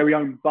in its very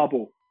own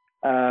bubble.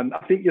 I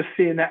think you're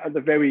seeing that at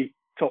the very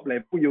top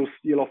level.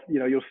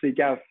 You'll see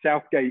Gareth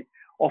Southgate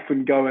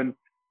often go and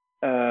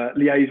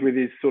liaise with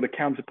his sort of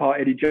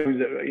counterpart Eddie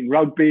Jones in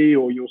rugby,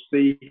 or you'll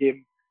see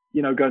him,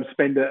 go and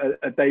spend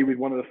a day with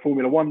one of the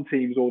Formula One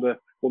teams or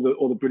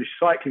the British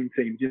cycling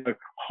teams.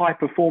 High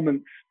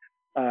performance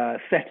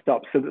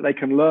setups so that they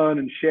can learn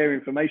and share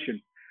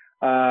information.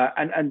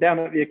 And down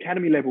at the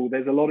academy level,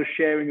 there's a lot of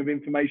sharing of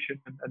information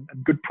and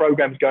good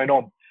programs going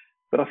on.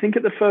 But I think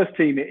at the first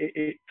team,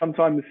 it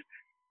sometimes,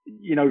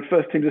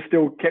 first teams are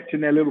still kept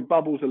in their little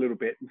bubbles a little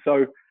bit. And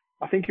so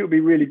I think it would be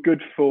really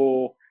good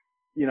for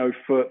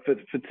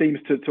teams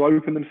to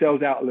open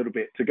themselves out a little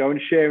bit, to go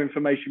and share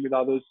information with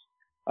others,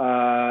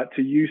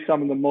 to use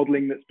some of the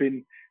modelling that's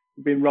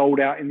been rolled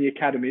out in the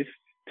academies,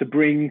 to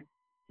bring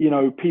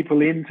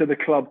people into the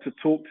club to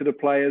talk to the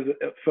players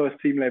at first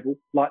team level,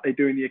 like they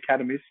do in the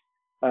academies,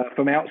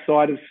 from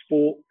outside of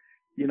sport,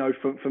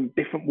 from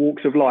different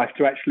walks of life,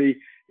 to actually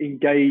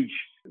engage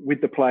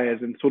with the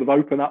players and sort of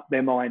open up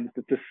their minds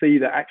to see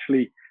that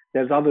actually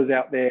there's others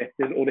out there,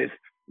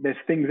 there's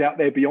things out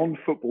there beyond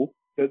football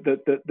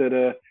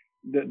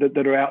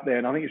that are out there,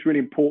 and I think it's really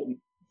important,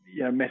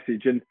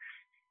 message. And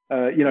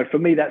for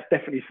me, that's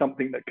definitely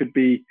something that could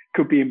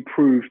be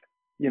improved,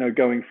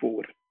 going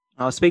forward.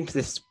 I was speaking to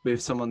this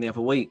with someone the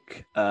other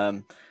week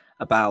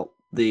about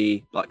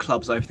the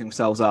clubs opening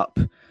themselves up,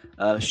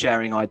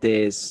 sharing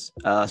ideas,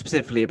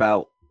 specifically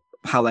about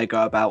how they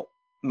go about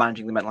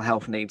managing the mental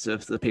health needs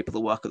of the people that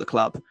work at the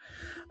club.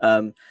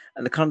 And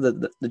the kind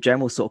of the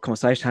general sort of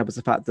conversation I had was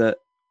the fact that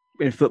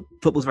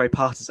football's very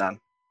partisan,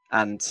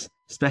 and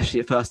especially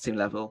at first team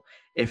level,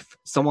 if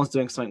someone's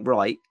doing something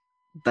right,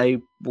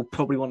 they will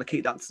probably want to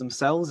keep that to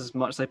themselves as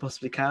much as they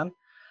possibly can.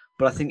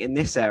 But I think in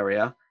this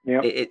area,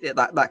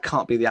 that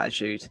can't be the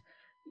attitude.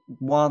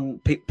 One,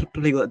 people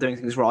that are doing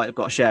things right have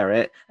got to share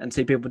it, and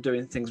two, people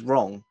doing things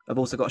wrong have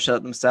also got to share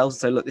it themselves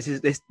and say, look,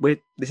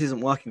 this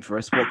isn't working for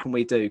us. What can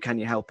we do? Can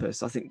you help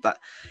us? I think that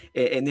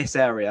in this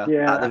area,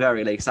 at the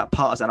very least, that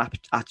partisan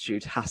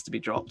attitude has to be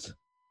dropped.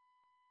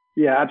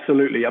 Yeah,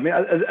 absolutely. I mean,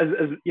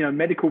 as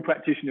medical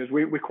practitioners,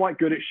 we're quite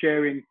good at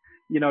sharing,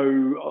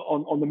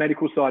 on the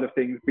medical side of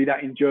things, be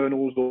that in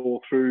journals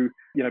or through,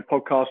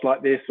 podcasts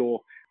like this,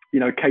 or,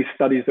 case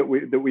studies that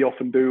we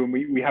often do, and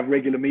we have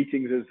regular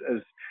meetings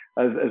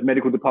as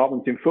medical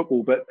departments in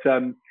football. But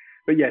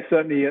yeah,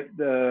 certainly at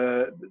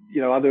the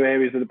other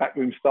areas of the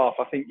backroom staff,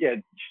 I think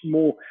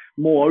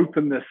more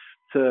openness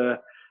to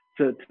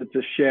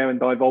share and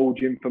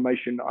divulge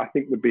information, I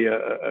think would be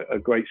a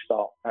great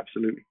start.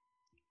 Absolutely.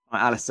 All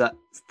right, Alastair,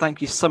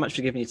 thank you so much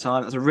for giving your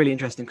time. It was a really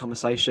interesting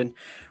conversation.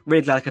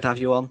 Really glad I could have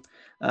you on.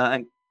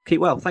 And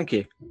keep well. Thank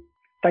you.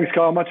 Thanks,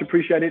 Carl. Much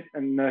appreciated,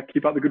 and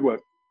keep up the good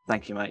work.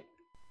 Thank you, mate.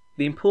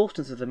 The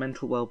importance of the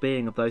mental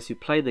well-being of those who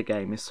play the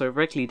game is so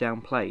regularly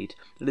downplayed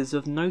that it is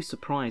of no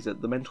surprise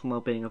that the mental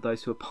well-being of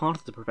those who are part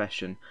of the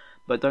profession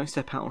but don't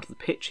step out onto the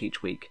pitch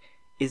each week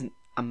isn't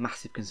a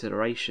massive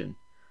consideration.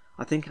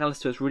 I think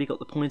Alastair has really got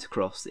the point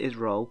across that his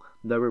role,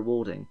 though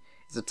rewarding,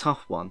 is a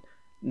tough one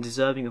and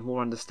deserving of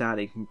more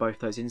understanding from both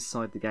those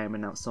inside the game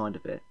and outside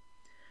of it.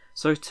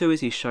 So too is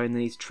he shown the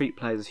need to treat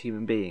players as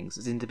human beings,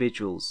 as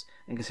individuals,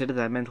 and consider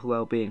their mental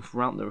well-being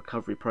throughout the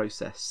recovery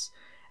process.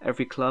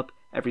 Every club,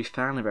 every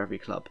fan of every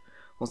club,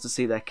 wants to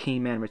see their key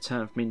men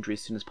return from injury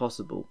as soon as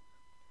possible.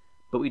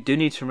 But we do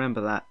need to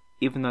remember that,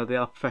 even though they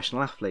are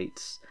professional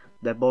athletes,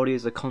 their body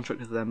is a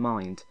construct of their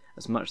mind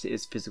as much as it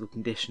is physical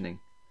conditioning.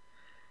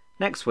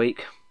 Next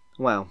week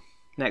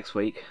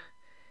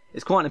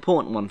is quite an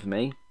important one for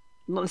me.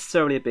 Not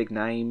necessarily a big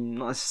name,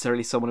 not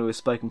necessarily someone who has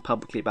spoken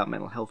publicly about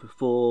mental health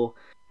before,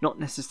 not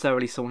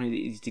necessarily someone who is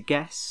easy to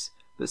guess,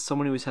 but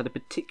someone who has had a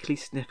particularly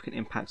significant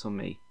impact on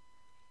me.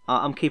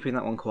 I'm keeping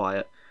that one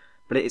quiet,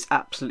 but it is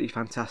absolutely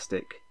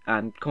fantastic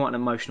and quite an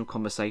emotional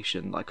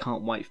conversation that I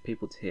can't wait for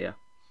people to hear.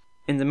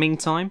 In the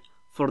meantime,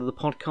 follow the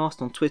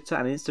podcast on Twitter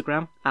and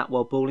Instagram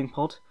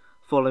 @WellBallingPod.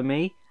 Follow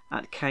me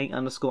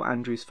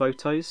 @K_Andrews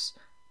Photos.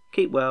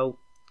 Keep well,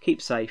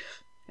 keep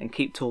safe, and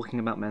keep talking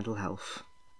about mental health.